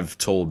movie that I've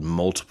told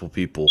multiple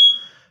people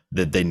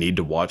that they need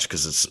to watch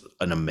because it's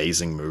an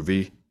amazing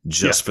movie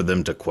just for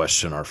them to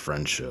question our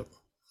friendship.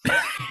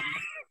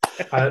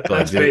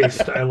 That's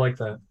based. I like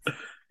that.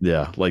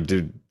 Yeah, like,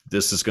 dude,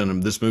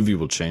 this movie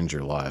will change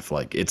your life.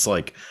 Like, it's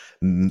like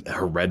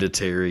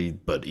Hereditary,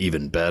 but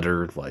even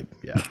better. Like,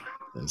 yeah,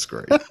 it's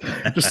great.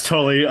 Just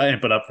totally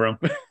amp it up for him.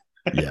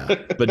 Yeah,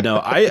 but no,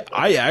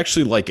 I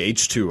actually like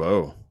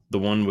H2O, the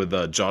one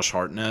with Josh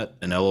Hartnett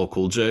and LL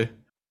Cool J.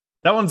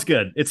 That one's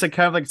good. It's a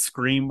kind of like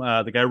Scream.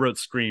 The guy who wrote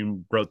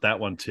Scream wrote that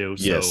one too.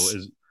 So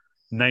is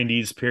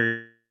 90s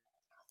period.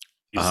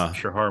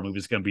 Sure, horror movie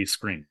is going to be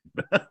Scream.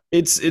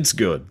 It's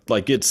good.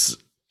 Like it's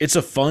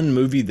a fun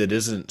movie that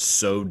isn't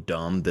so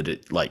dumb that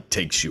it like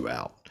takes you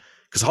out.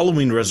 Because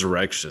Halloween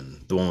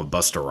Resurrection, the one with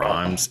Busta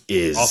Rhymes,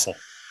 is awful.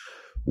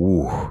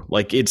 ooh,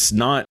 like it's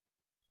not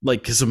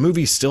like, because a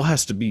movie still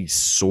has to be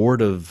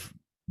sort of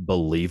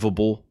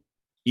believable,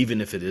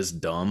 even if it is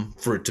dumb,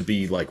 for it to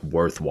be like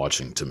worth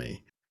watching to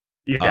me.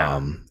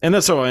 Yeah. And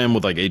that's how I am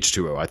with like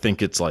H2O. I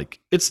think it's like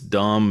it's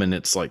dumb and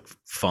it's like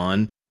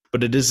fun,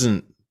 but it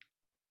isn't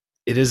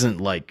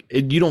like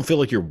you don't feel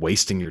like you're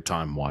wasting your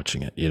time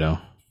watching it, you know?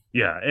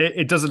 Yeah.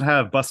 It doesn't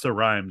have Busta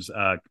Rhymes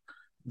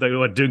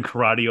doing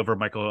karate over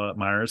Michael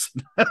Myers.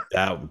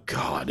 That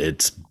God,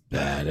 it's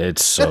bad.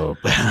 It's so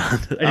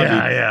bad.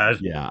 Yeah.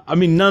 Yeah. I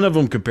mean, none of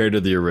them compared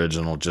to the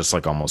original, just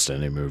like almost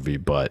any movie,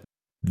 but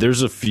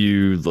there's a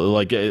few,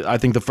 like I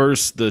think the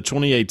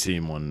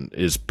 2018 one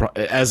is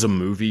as a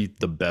movie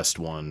the best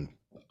one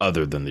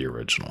other than the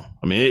original.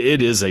 I mean,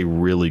 it is a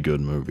really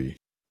good movie.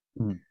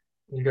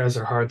 You guys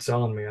are hard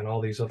selling me on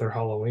all these other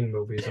Halloween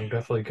movies. I'm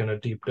definitely going to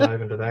deep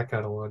dive into that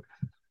catalog.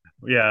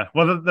 Yeah.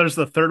 Well, there's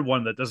the third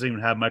one that doesn't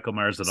even have Michael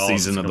Myers at all.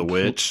 Season of the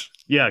Witch.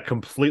 Yeah,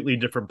 completely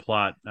different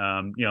plot.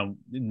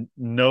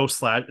 No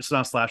slash. It's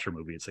not a slasher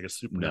movie. It's like a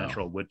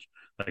supernatural witch.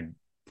 Like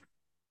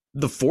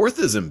the fourth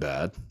isn't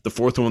bad. The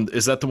fourth one,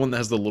 is that the one that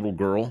has the little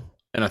girl?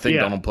 And I think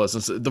Donald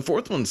Pleasence. The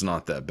fourth one's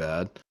not that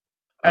bad.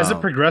 As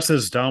it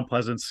progresses, Donald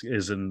Pleasence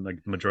is in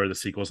like the majority of the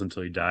sequels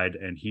until he died,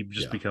 and he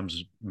just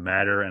becomes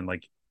madder. And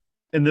like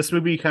in this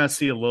movie, you kind of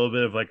see a little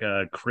bit of like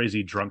a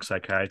crazy drunk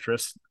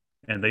psychiatrist,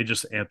 and they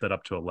just amp that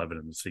up to 11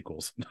 in the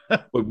sequels.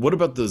 Wait, what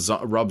about the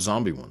Rob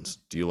Zombie ones?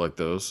 Do you like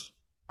those?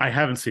 I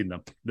haven't seen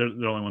them. They're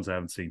the only ones I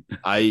haven't seen.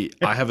 I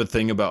have a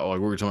thing about, like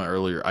we were talking about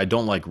earlier, I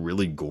don't like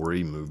really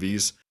gory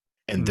movies,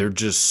 and they're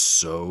just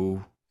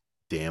so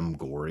damn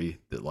gory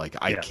that like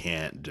I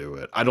can't do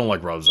it. I don't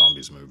like Rob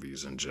Zombie's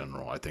movies in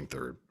general. I think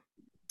they're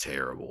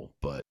terrible,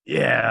 but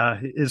yeah,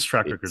 his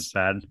track record's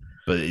bad.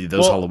 But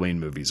those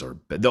Halloween movies are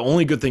bad. The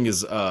only good thing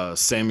is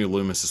Samuel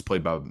Loomis is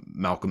played by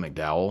Malcolm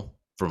McDowell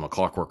from A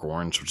Clockwork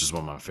Orange, which is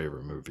one of my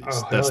favorite movies.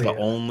 Oh, that's the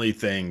only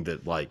thing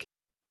that like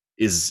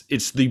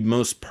it's the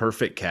most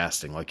perfect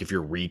casting. Like if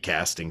you're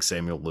recasting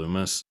Samuel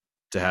Loomis,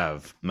 to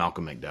have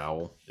Malcolm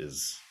McDowell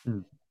is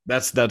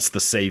that's the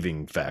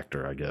saving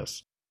factor, I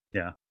guess.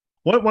 Yeah.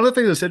 One of the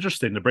things that's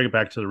interesting, to bring it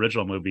back to the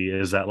original movie,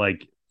 is that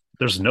like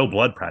there's no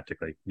blood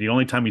practically. The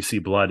only time you see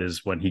blood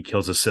is when he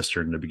kills his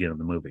sister in the beginning of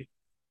the movie,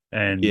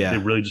 and they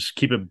really just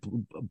keep it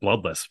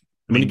bloodless.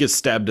 I mean, he gets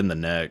stabbed in the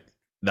neck.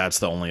 That's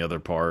the only other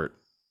part.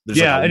 There's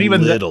and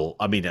even little.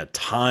 I mean, a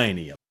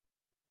tiny.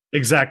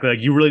 Exactly. Like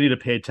you really need to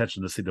pay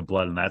attention to see the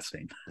blood in that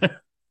scene.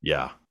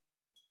 Yeah,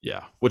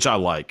 which I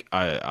like.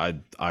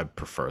 I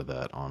prefer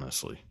that,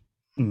 honestly.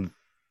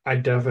 I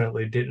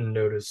definitely didn't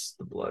notice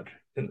the blood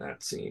in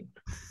that scene.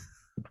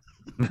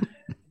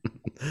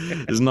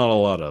 There's not a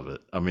lot of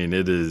it. I mean,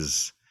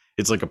 it's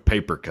like a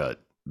paper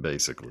cut,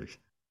 basically.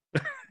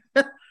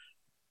 I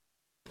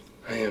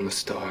am a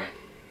star.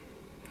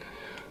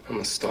 I'm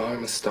a star,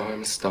 I'm a star,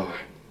 I'm a star.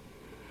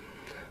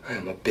 I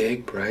am a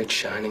big, bright,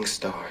 shining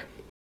star.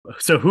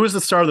 So who is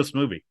the star of this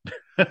movie?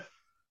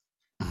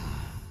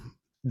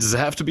 Does it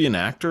have to be an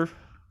actor?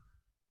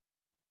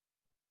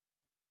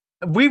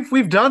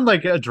 We've done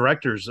like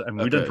directors. I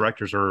mean, we've done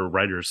directors or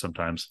writers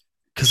sometimes.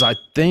 Because I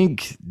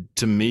think,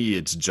 to me,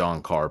 it's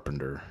John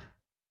Carpenter.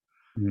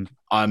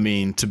 I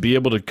mean, to be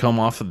able to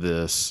come off of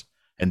this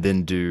and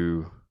then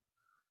do...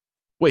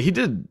 Wait, he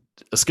did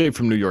Escape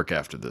from New York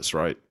after this,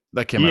 right?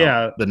 That came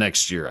out the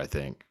next year, I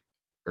think.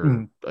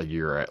 Or a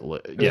year at...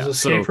 It was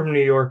Escape from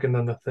New York and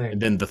then The Thing.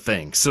 And then The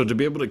Thing. So to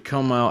be able to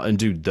come out and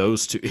do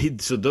those two...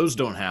 So those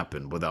don't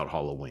happen without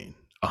Halloween.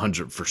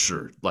 100 for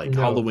sure. Like,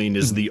 Halloween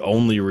is the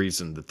only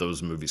reason that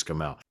those movies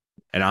come out.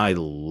 And I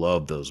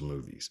love those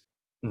movies.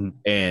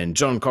 And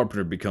John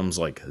Carpenter becomes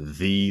like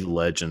the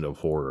legend of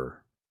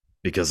horror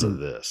because of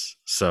this.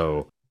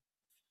 So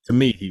to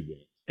me, he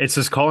wins. It's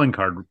his calling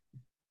card.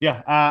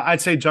 Yeah, I'd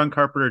say John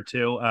Carpenter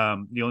too.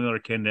 The only other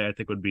candidate I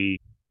think would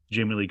be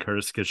Jamie Lee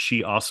Curtis, because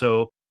she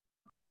also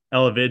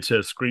elevated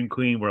to Scream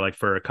Queen, where like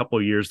for a couple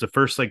of years, the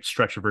first like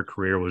stretch of her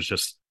career was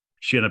just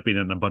she ended up being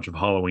in a bunch of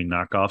Halloween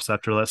knockoffs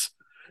after this.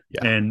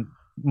 Yeah. And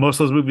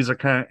most of those movies are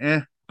kind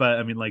of but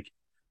I mean, like,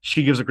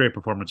 she gives a great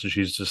performance, and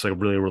she's just like a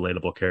really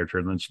relatable character,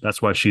 and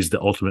that's why she's the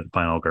ultimate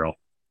final girl.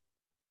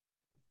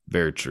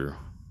 Very true.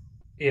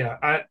 Yeah,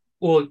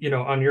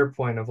 on your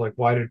point of like,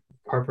 why did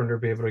Carpenter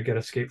be able to get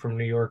Escape from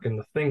New York and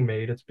The Thing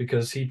made? It's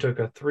because he took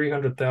a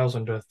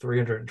 $300,000 to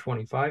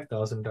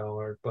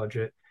 $325,000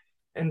 budget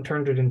and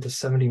turned it into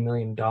 $70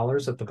 million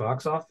at the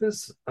box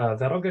office.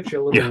 That'll get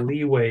you a little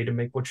leeway to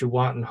make what you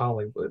want in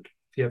Hollywood.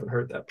 If you haven't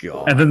heard that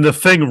before. And then The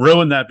Thing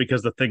ruined that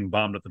because The Thing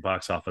bombed at the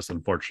box office,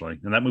 unfortunately.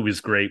 And that movie's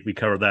great. We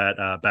covered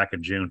that back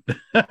in June.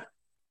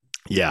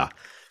 Yeah,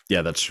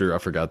 that's true. I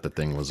forgot The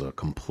Thing was a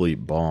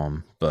complete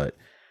bomb. But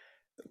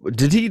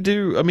did he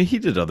do... I mean, he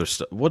did other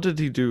stuff. What did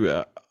he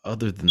do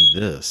other than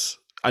this?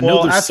 I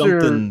know there's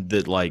something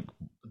that, like...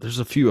 There's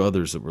a few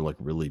others that were, like,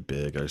 really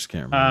big. I just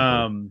can't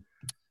remember.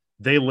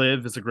 They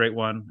Live is a great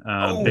one.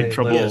 Big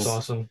Trouble is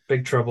awesome.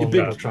 Big Trouble in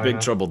Little China. Big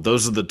Trouble.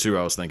 Those are the two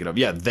I was thinking of.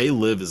 Yeah, They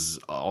Live is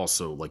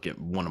also like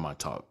one of my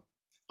top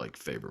like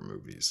favorite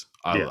movies.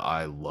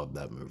 I love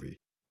that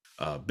movie.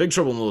 Big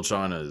Trouble in Little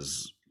China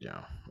is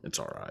it's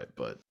all right.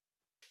 But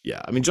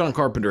yeah, I mean, John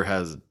Carpenter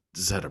has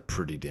had a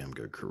pretty damn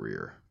good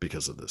career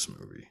because of this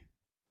movie.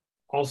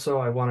 Also,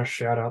 I want to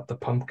shout out the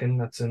pumpkin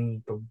that's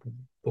in the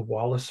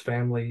Wallace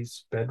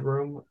family's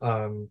bedroom.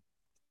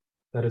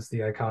 That is the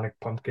iconic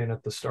pumpkin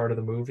at the start of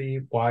the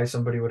movie. Why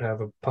somebody would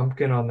have a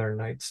pumpkin on their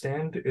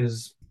nightstand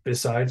is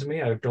besides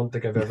me. I don't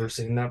think I've ever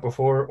seen that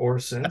before or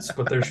since,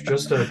 but there's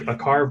just a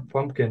carved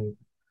pumpkin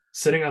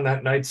sitting on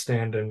that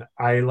nightstand, and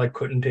I like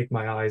couldn't take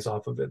my eyes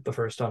off of it the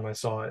first time I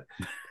saw it.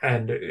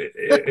 And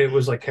it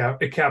was like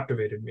it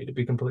captivated me, to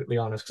be completely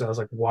honest, because I was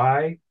like,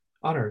 why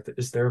on earth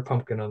is there a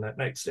pumpkin on that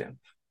nightstand?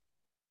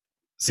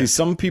 See,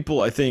 some people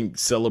I think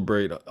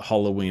celebrate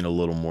Halloween a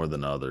little more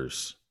than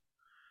others.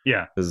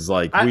 Yeah, because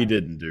like we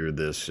didn't do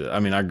this shit. I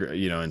mean,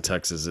 in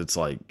Texas it's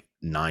like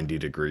 90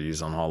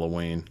 degrees on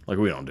Halloween. Like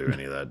we don't do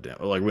any of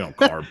that. Like we don't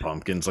carve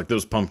pumpkins. Like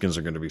those pumpkins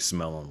are going to be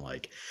smelling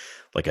like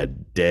a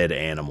dead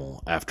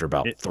animal after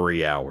about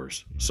 3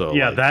 hours. So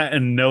yeah, like, that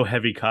and no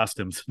heavy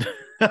costumes.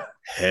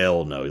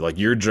 hell no. Like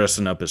you're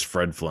dressing up as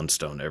Fred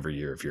Flintstone every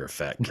year if you're a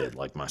fat kid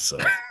like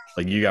myself.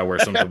 Like you got to wear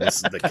something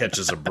that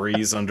catches a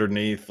breeze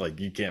underneath. Like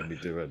you can't be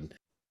doing.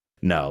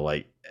 No,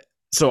 like.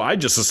 So I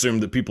just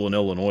assumed that people in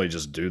Illinois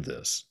just do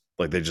this.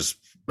 Like they just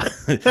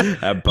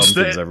have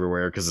pumpkins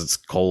everywhere because it's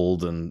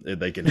cold and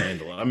they can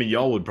handle it. I mean,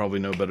 y'all would probably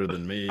know better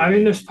than me. I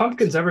mean, there's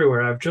pumpkins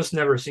everywhere. I've just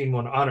never seen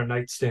one on a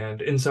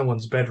nightstand in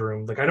someone's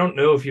bedroom. Like, I don't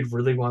know if you'd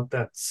really want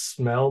that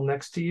smell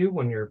next to you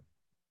when you're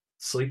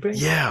sleeping.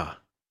 Yeah.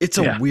 It's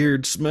a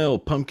weird smell.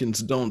 Pumpkins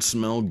don't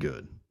smell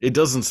good. It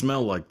doesn't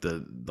smell like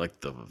the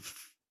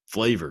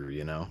flavor,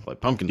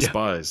 like pumpkin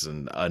spice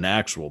and an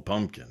actual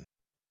pumpkin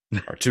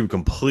are two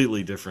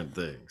completely different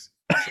things.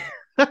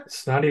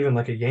 It's not even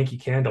like a Yankee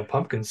Candle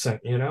pumpkin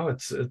scent,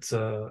 it's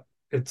a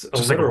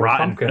just literal like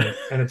pumpkin,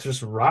 and it's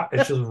just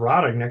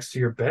rotting next to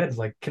your bed,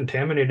 like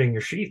contaminating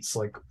your sheets.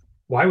 Like,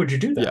 why would you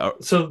do that? Yeah,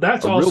 so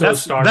that's also a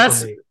star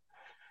for me.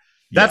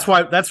 That's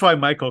why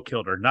Michael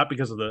killed her, not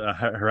because of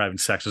her having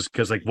sex, just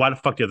because like, why the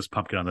fuck do you have this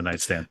pumpkin on the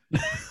nightstand?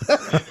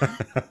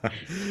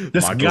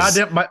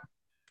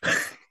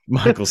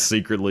 Michael's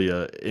secretly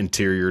a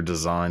interior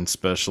design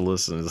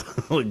specialist, and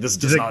is like, this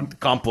does not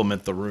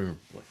complement the room.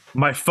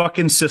 My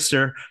fucking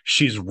sister,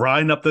 she's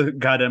riding up the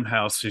goddamn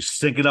house. She's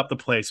sinking up the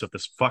place with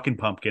this fucking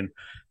pumpkin.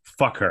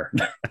 Fuck her.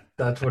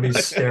 That's what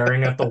he's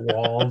staring at the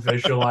wall,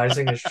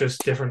 visualizing. It's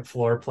just different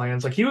floor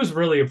plans. Like he was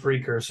really a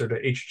precursor to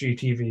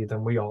HGTV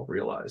than we all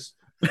realize.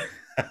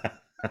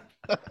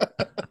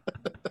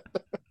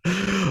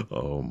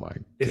 Oh my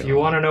God. If you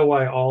want to know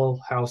why all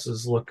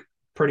houses look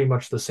pretty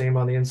much the same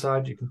on the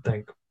inside, you can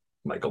thank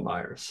Michael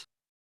Myers.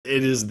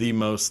 It is the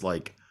most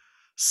like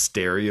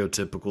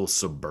stereotypical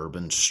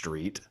suburban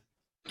street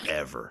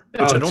ever,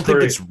 which I don't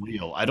think it's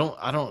real.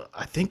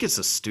 I think it's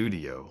a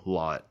studio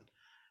lot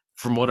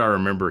from what I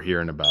remember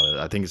hearing about it.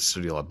 I think it's a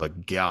studio lot,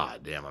 but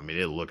god damn, I mean,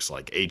 it looks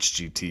like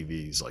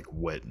HGTV's like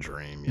wet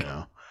dream,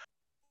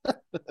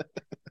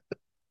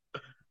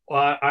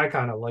 Well, I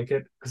kind of like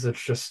it because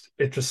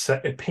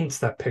it paints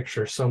that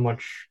picture so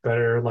much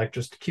better. Like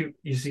just cute.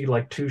 You see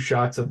like two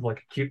shots of like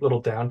a cute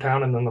little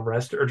downtown, and then the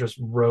rest are just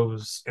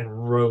rows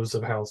and rows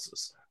of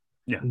houses.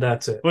 Yeah, and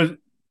that's it. Well,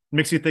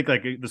 makes you think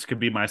like this could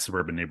be my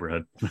suburban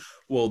neighborhood.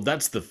 Well,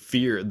 that's the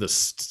fear, the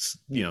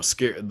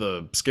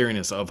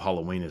scariness of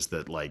Halloween is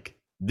that like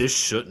this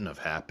shouldn't have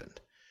happened.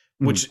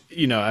 Which,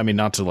 I mean,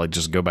 not to like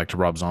just go back to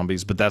Rob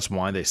Zombies, but that's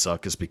why they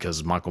suck, is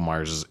because Michael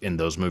Myers in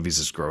those movies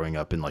is growing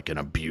up in like an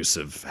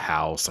abusive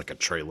house, like a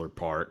trailer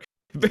park.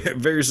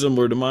 Very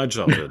similar to my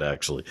childhood,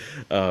 actually.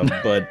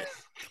 But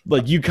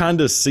like you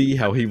kind of see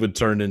how he would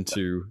turn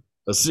into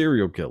a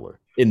serial killer.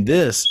 In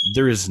this,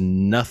 there is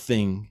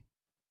nothing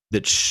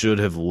that should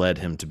have led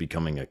him to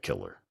becoming a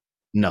killer.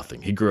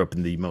 Nothing. He grew up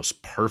in the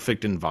most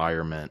perfect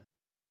environment,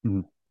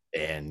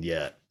 and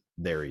yet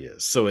there he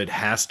is. So it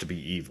has to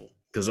be evil.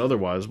 Because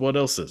otherwise, what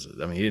else is it?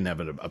 I mean, he didn't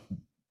have a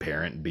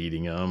parent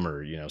beating him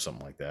or,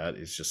 something like that.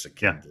 It's just a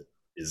kid that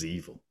is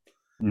evil.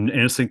 An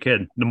innocent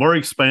kid. The more you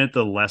explain it,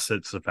 the less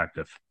it's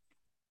effective.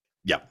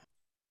 Yeah.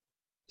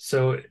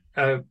 So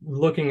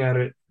looking at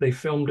it, they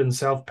filmed in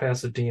South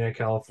Pasadena,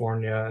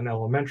 California, an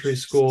elementary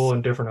school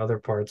and different other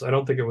parts. I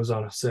don't think it was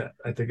on a set.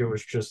 I think it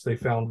was just they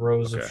found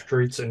rows of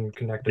streets and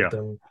connected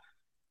them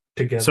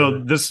together.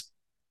 So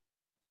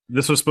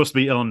this was supposed to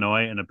be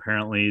Illinois, and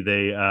apparently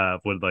they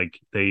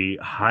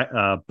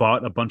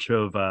bought a bunch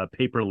of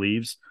paper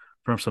leaves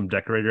from some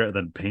decorator and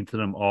then painted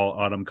them all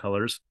autumn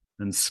colors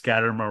and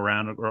scattered them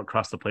around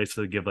across the place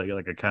to give like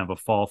a kind of a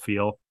fall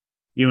feel,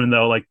 even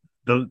though like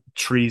the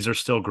trees are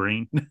still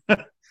green.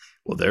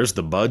 Well, there's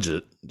the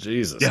budget.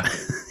 Jesus. Yeah.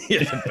 You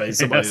had to pay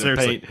somebody to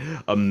paint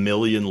 1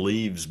 million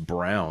leaves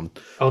brown.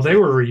 Oh, they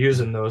were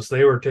reusing those.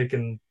 They were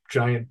taking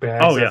giant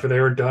bags after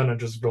they were done and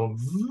just going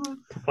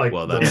like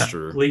that's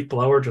true. Leaf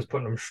blower, just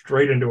putting them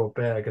straight into a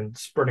bag and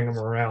spreading them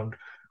around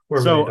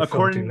wherever they had to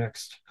film to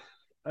next.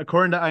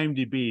 According to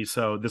IMDb,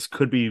 so this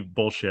could be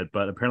bullshit,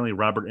 but apparently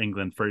Robert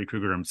Englund, Freddy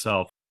Krueger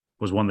himself,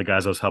 was one of the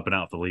guys that was helping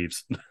out with the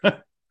leaves.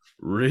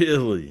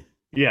 Really?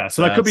 Yeah,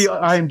 so that could be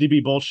That's-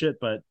 IMDb bullshit,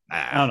 but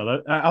I don't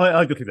know. I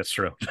like to think that's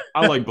true.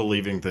 I like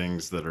believing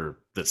things that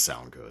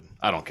sound good.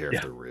 I don't care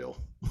if they're real.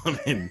 I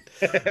mean,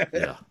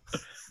 yeah.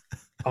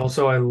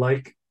 Also, I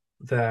like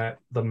that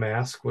the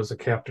mask was a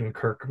Captain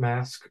Kirk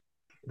mask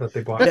that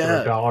they bought for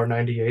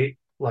 $1.98.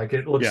 Like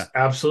it looks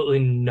absolutely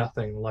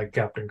nothing like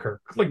Captain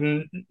Kirk. Like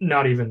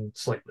not even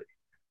slightly.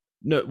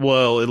 No,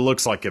 well, it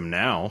looks like him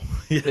now.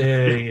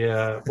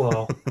 Yeah.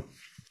 Well,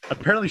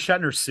 apparently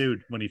Shatner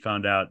sued when he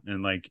found out,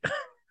 and like,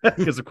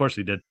 because of course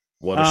he did.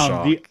 What a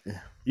shock.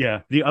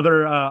 The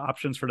other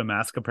options for the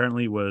mask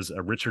apparently was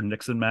a Richard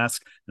Nixon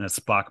mask and a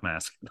Spock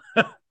mask.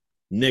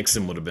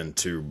 Nixon would have been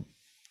too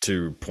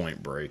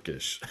Point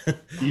Breakish.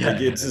 Yeah,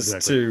 like it's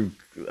just too.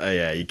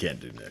 Yeah, you can't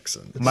do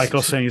Nixon.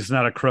 Michael saying he's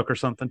not a crook or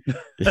something.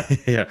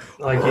 Yeah,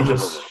 like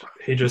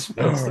he just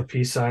puts the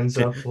peace signs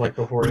up like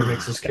before he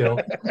makes his kill.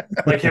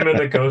 Like him in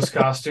the ghost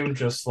costume,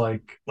 just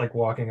like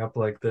walking up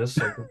like this,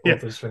 like with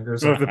both his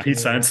fingers with the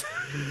peace signs.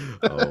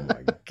 Oh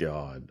my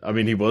god! I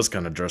mean, he was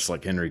kind of dressed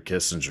like Henry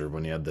Kissinger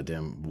when he had the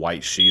damn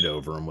white sheet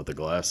over him with the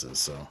glasses.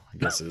 So I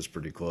guess it was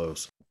pretty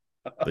close.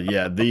 But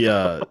yeah,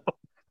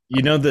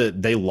 you know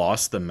that they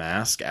lost the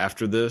mask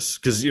after this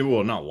because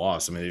not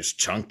lost. I mean, they just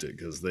chunked it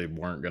because they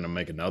weren't going to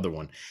make another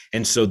one,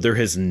 and so there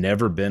has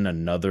never been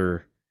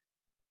another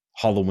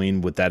Halloween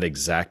with that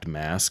exact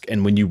mask.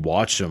 And when you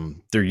watch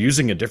them, they're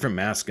using a different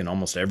mask in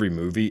almost every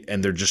movie,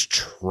 and they're just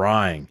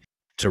trying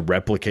to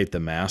replicate the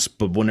mask.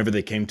 But whenever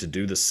they came to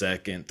do the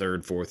second,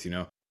 third, fourth,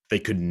 they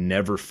could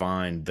never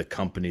find the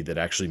company that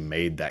actually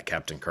made that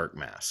Captain Kirk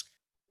mask,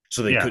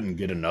 so they couldn't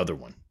get another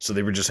one. So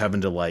they were just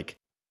having to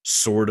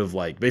sort of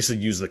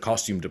basically use the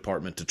costume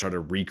department to try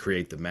to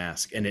recreate the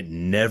mask, and it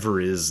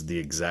never is the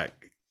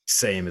exact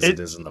same as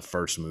it is in the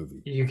first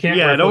movie. You can't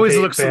it always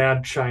looks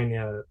bad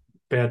China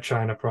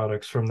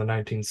products from the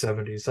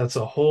 1970s. That's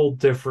a whole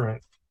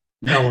different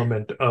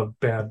element of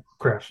bad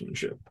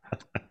craftsmanship.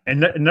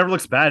 And it never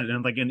looks bad.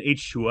 And like in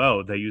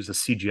H2O, they use a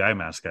CGI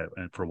mask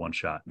for one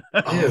shot.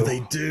 Oh,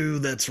 they do.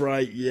 That's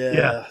right.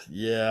 Yeah.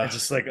 It's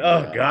just like,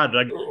 oh god,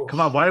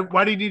 come on,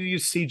 why do you need to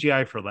use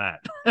CGI for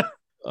that?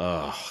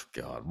 Oh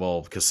god!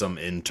 Well, because some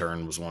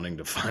intern was wanting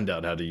to find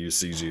out how to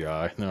use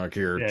CGI. They're like,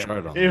 here, try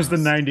it on. It was the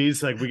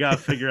 90s. Like, we got to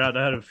figure out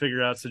how to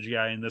figure out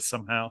CGI in this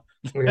somehow.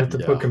 We have to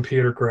put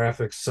computer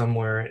graphics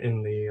somewhere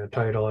in the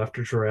title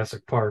after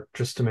Jurassic Park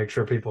just to make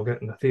sure people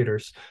get in the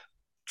theaters.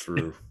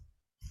 True.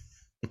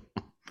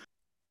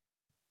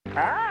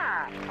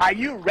 Are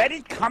you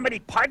ready, comedy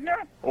partner?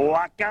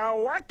 Waka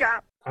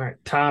waka. All right,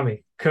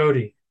 Tommy,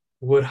 Cody,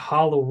 would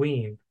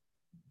Halloween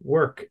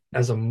work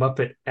as a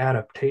Muppet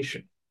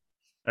adaptation?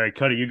 All right,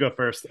 Cody, you go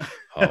first.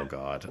 Oh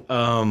God.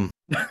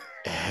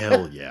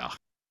 Hell yeah.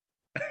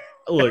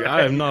 Look,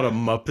 I am not a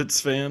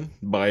Muppets fan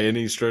by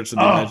any stretch of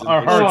the imagination.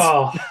 Our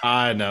hearts.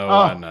 I know.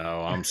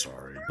 I'm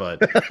sorry,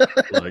 but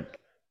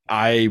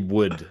I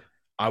would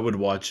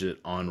watch it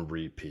on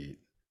repeat,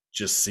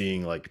 just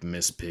seeing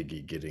Miss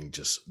Piggy getting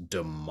just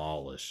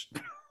demolished.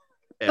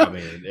 I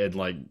mean,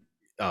 and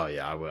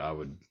I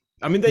would.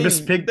 I mean,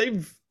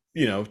 they've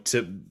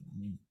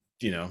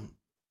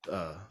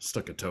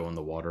stuck a toe in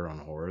the water on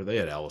horror. They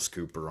had Alice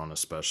Cooper on a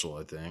special,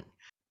 I think.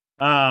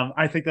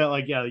 I think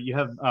that you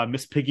have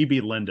Miss Piggy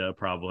be Linda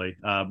probably.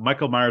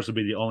 Michael Myers would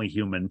be the only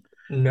human.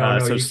 No,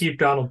 you keep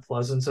Donald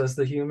Pleasance as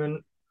the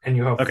human, and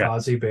you have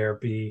Fozzie Bear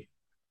be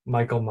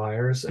Michael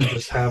Myers, and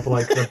just have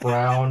the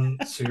brown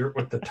suit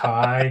with the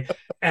tie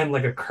and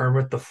a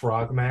Kermit the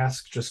Frog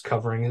mask just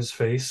covering his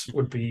face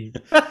would be.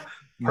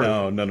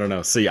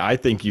 No. See, I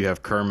think you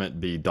have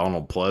Kermit be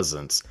Donald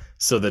Pleasance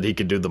so that he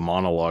could do the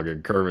monologue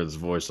in Kermit's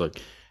voice,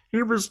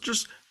 he was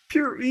just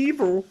pure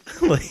evil.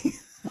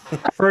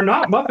 For a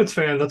not Muppets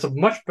fan, that's a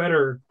much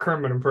better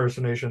Kermit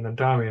impersonation than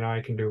Tommy and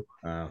I can do.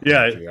 Well,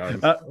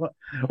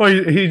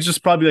 he's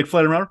just probably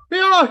floating around.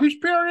 Yeah, he's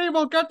pure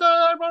evil. Get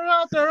everyone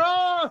out there.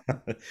 Ah!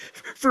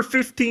 For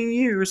 15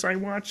 years, I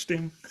watched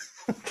him.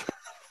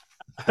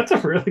 That's a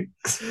really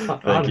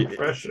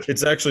impression.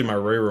 It's actually my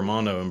Ray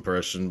Romano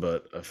impression,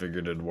 but I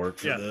figured it'd work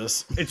for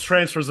this. It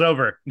transfers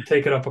over.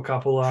 Take it up a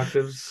couple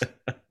octaves.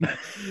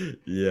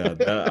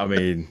 I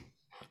mean,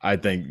 I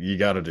think you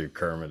got to do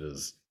Kermit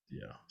as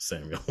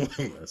Samuel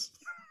Loomis.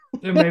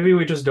 Maybe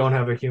we just don't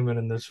have a human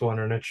in this one,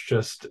 and it's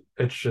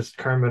just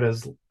Kermit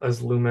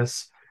as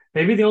Loomis.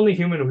 Maybe the only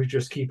human we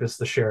just keep is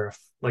the sheriff.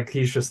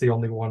 He's just the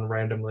only one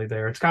randomly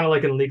there. It's kind of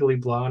like in Legally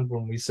Blonde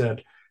when we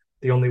said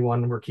the only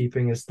one we're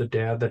keeping is the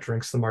dad that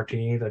drinks the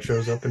martini that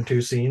shows up in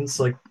 2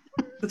 scenes.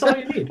 That's all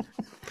you need.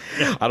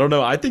 I don't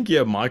know. I think you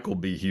have Michael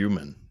be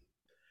human,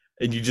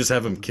 and you just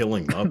have him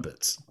killing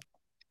Muppets.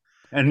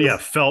 And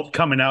felt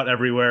coming out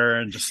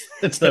everywhere, and just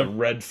it's the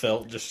red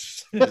felt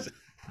just.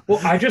 Well,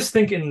 I just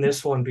think in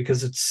this one,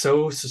 because it's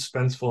so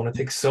suspenseful and it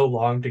takes so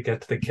long to get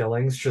to the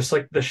killings, just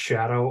the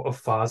shadow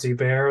of Fozzie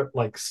Bear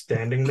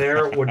standing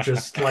there would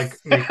just make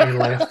me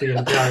laugh the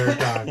entire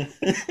time.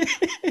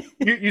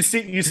 You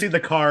see the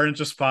car and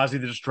just Fozzie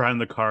just driving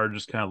the car,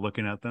 just kind of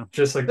looking at them.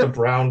 Just the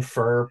brown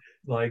fur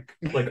like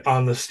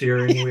on the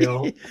steering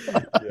wheel.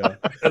 Yeah.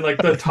 And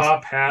like the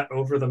top hat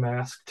over the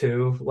mask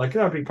too. Like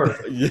that would be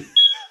perfect. Yeah.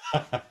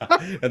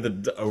 And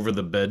the over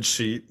the bed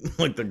sheet,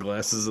 like the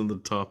glasses and the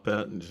top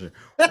hat, and just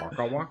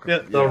waka waka. Yeah.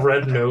 The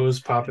red nose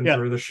popping Yeah.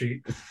 through the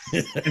sheet.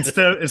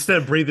 Instead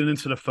of breathing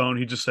into the phone,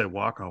 he just said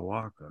waka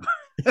waka.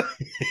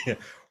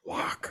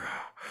 Waka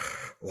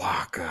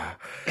waka.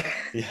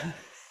 Yeah.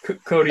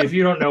 Cody, if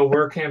you don't know,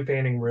 we're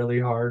campaigning really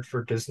hard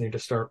for Disney to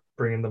start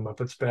bringing the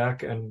Muppets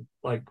back, and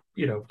like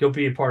you'll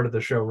be a part of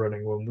the show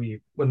running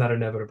when that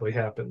inevitably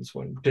happens,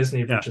 when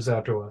Disney reaches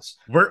out to us.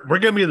 We're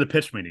gonna be in the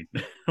pitch meeting.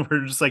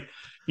 We're just like,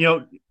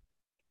 you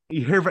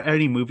hear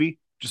any movie,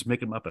 just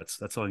make it Muppets.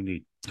 That's all you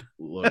need.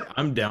 Look,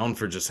 I'm down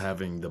for just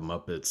having the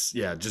Muppets.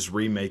 Yeah, just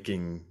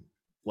remaking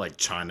like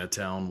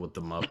Chinatown with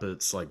the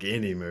Muppets, like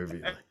any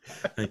movie.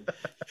 Like,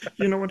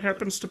 you know what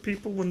happens to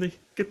people when they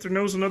get their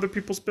nose in other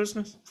people's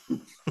business?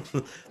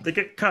 They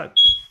get cut.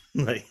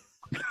 Like,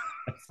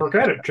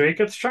 forget it, Jake.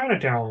 It's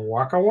Chinatown.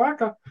 Waka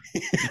waka.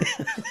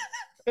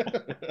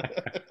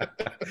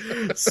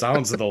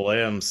 Sounds of the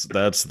Lambs.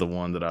 That's the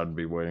one that I'd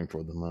be waiting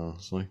for the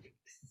most. Like,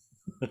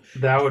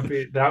 that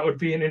would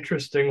be an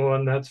interesting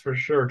one. That's for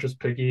sure. Just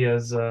Piggy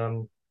as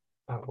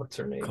what's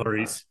her name?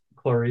 Clarice.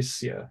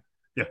 Clarice. Yeah.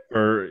 Yeah.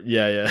 Or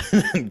yeah.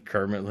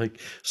 Kermit, like,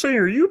 say,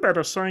 are you about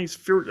a size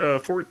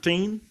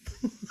 14?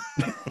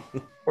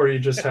 Or you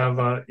just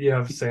have you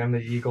have Sam the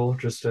Eagle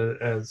just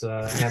as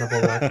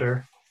Hannibal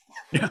Lecter.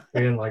 Yeah.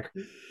 Being like,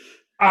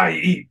 I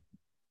eat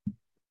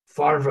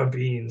farva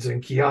beans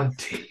and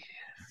Chianti.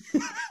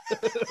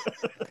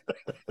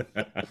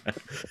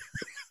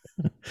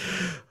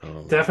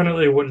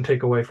 Definitely wouldn't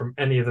take away from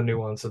any of the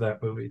nuance of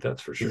that movie.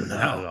 That's for sure.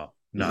 No.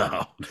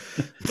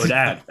 Or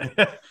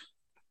that.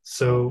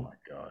 So,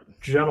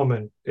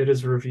 gentlemen, it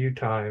is review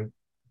time.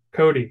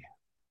 Cody,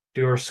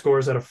 do our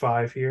scores out of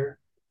 5 here.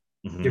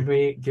 Mm-hmm.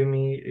 Give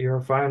me your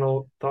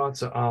final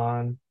thoughts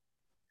on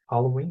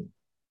Halloween.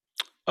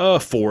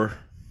 4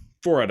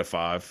 out of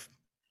 5.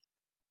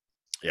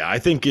 Yeah, I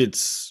think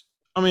it's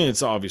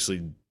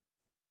obviously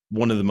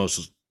one of the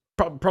most,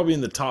 probably in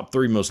the top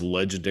 3 most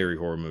legendary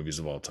horror movies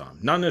of all time.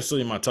 Not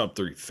necessarily my top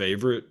 3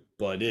 favorite,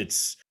 but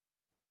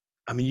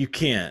you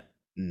can't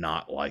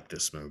not like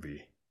this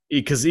movie.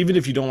 Because even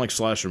if you don't like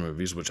slasher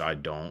movies, which I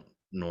don't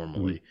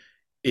normally,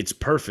 it's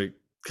perfect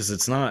because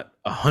it's not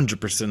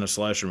 100% a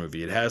slasher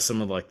movie. It has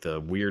some of like the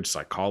weird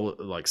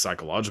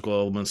psychological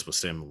elements with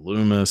Sam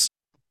Loomis.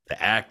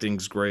 The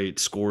acting's great,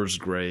 score's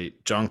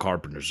great. John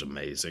Carpenter's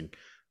amazing.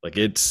 Like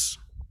there's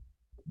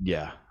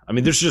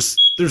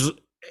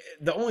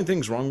the only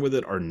things wrong with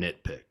it are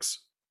nitpicks.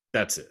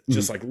 That's it.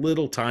 Just like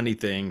little tiny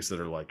things that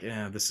are like,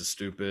 yeah, this is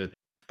stupid.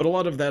 But a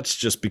lot of that's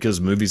just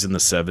because movies in the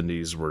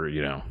 70s were,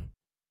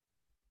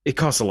 it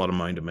costs a lot of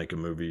money to make a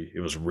movie. It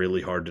was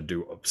really hard to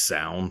do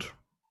sound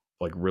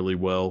like really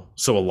well.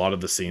 So a lot of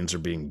the scenes are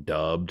being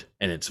dubbed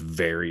and it's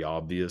very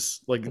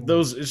obvious. Like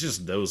it's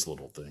just those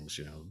little things,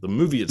 The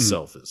movie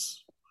itself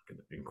is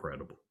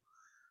incredible.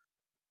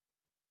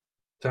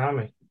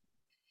 Tommy.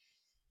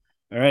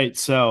 All right,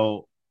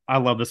 so I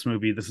love this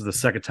movie. This is the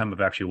second time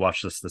I've actually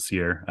watched this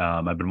year.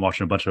 I've been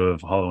watching a bunch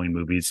of Halloween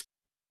movies,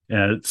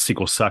 and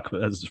sequels suck for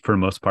the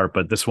most part,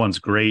 but this one's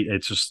great.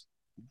 It's just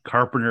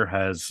Carpenter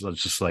has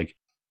just like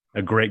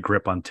a great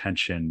grip on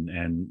tension,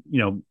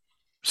 and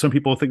some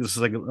people think this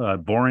is like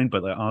boring,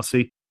 but like,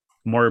 honestly,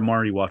 the more and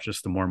more you watch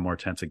this, the more and more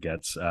tense it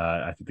gets.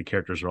 I think the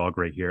characters are all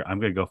great here. I'm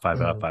gonna go 5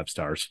 out of 5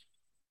 stars.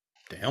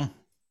 Damn.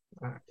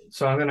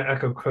 So I'm gonna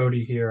echo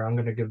Cody here. I'm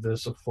gonna give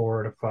this a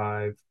 4 out of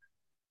 5.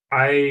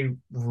 I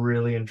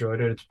really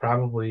enjoyed it. It's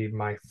probably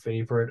my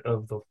favorite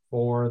of the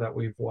 4 that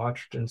we've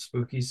watched in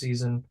spooky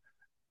season.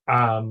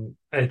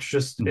 It's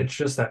just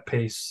that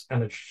pace,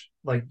 and it's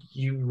like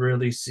you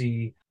really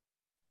see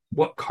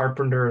what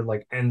Carpenter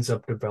like ends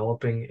up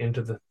developing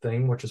into The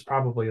Thing, which is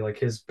probably like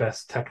his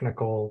best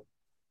technical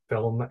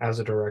film as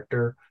a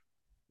director.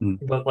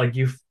 But like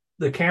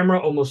the camera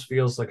almost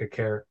feels like a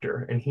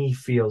character, and he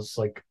feels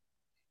like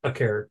a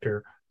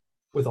character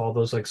with all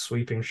those like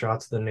sweeping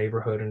shots of the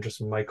neighborhood and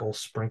just Michael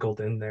sprinkled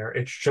in there.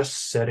 It's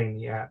just setting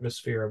the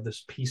atmosphere of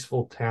this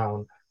peaceful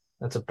town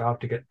that's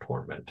about to get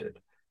tormented,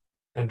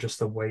 and just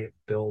the way it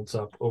builds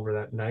up over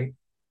that night.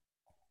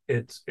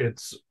 It's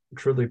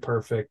truly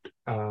perfect.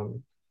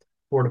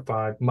 4 to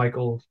 5.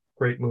 Michael,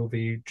 great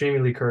movie. Jamie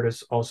Lee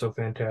Curtis, also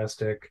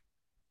fantastic.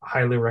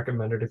 Highly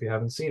recommended if you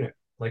haven't seen it,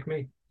 like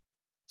me.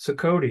 So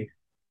Cody,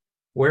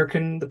 where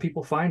can the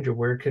people find you?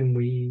 Where can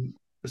we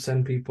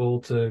send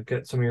people to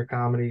get some of your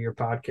comedy, your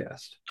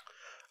podcast?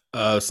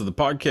 So the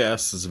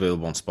podcast is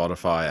available on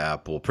Spotify,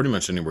 Apple, pretty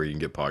much anywhere you can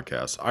get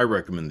podcasts. I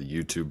recommend the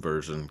YouTube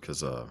version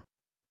because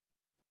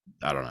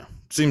I don't know,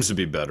 seems to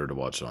be better to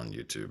watch on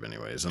YouTube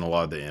anyways, and a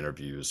lot of the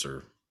interviews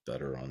are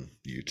better on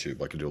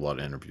YouTube. I can do a lot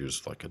of interviews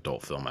with like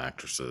adult film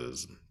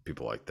actresses and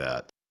people like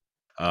that.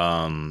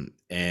 And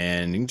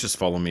you can just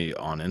follow me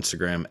on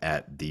Instagram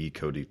at the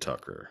Cody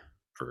Tucker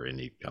for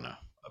any kind of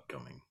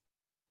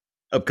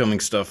upcoming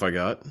stuff I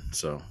got.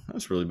 So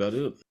that's really about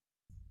it.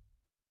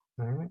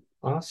 All right.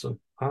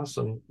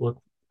 Awesome.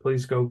 Look,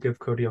 please go give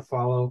Cody a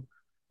follow.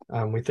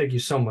 We thank you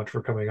so much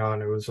for coming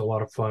on. It was a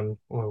lot of fun.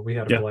 Well, we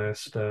had a Yeah.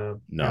 blast No,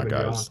 having you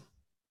on. guys,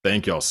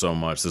 thank y'all so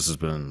much. This has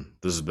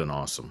been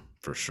awesome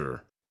for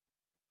sure.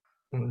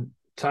 And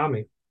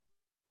Tommy,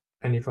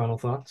 any final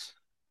thoughts?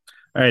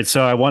 All right,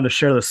 so I wanted to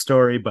share the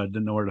story, but I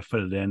didn't know where to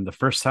fit it in. The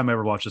first time I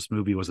ever watched this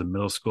movie was in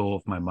middle school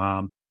with my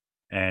mom,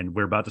 and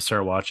we're about to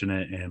start watching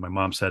it, and my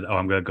mom said, "Oh,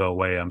 I'm gonna go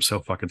away. I'm so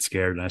fucking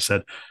scared." And I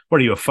said, "What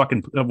are you,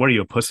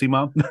 a pussy,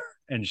 mom?"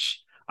 And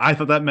I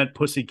thought that meant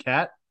pussy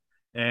cat,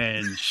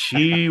 and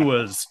she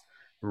was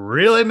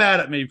really mad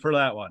at me for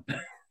that one.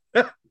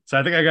 So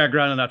I think I got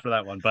grounded after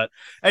that one. But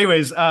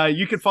anyways,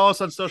 you can follow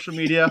us on social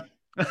media.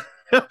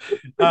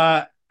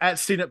 At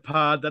Seen It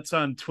Pod. That's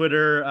on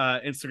Twitter,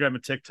 Instagram,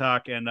 and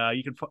TikTok. And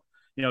you can,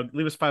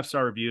 leave us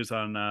 5-star reviews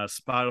on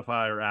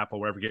Spotify or Apple,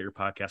 wherever you get your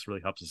podcast.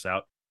 Really helps us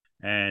out.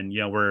 And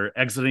we're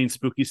exiting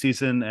spooky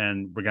season,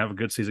 and we're gonna have a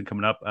good season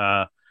coming up.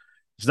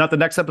 It's not the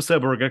next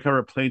episode, but we're gonna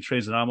cover Plane,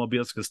 Trains, and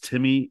Automobiles because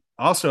Timmy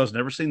also has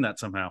never seen that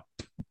somehow.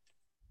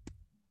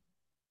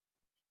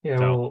 Yeah,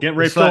 So well, get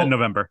ready for that in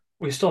November.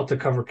 We still have to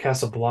cover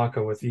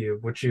Casablanca with you,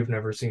 which you've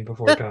never seen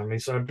before, Tommy.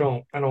 So I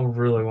don't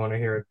really want to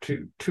hear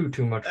too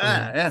much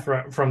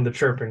from the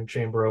chirping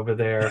chamber over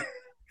there.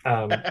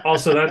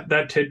 Also,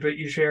 that tidbit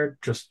you shared,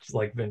 just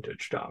like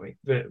vintage, Tommy.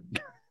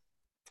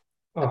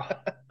 Oh,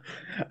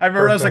 I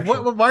remember I was like,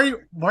 "What? Why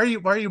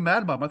are you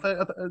mad, Mom? I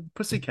thought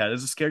Pussycat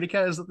is a scaredy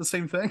cat. Is it the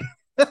same thing?"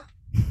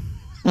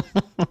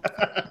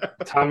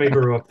 Tommy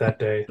grew up that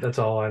day. That's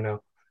all I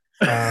know.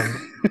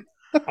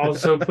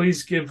 Also,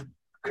 please give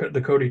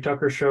the Cody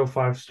Tucker Show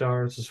 5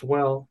 stars as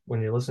well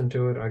when you listen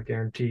to it. I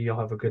guarantee you'll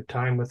have a good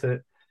time with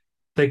it.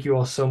 Thank you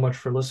all so much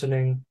for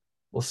listening.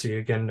 We'll see you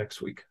again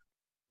next week.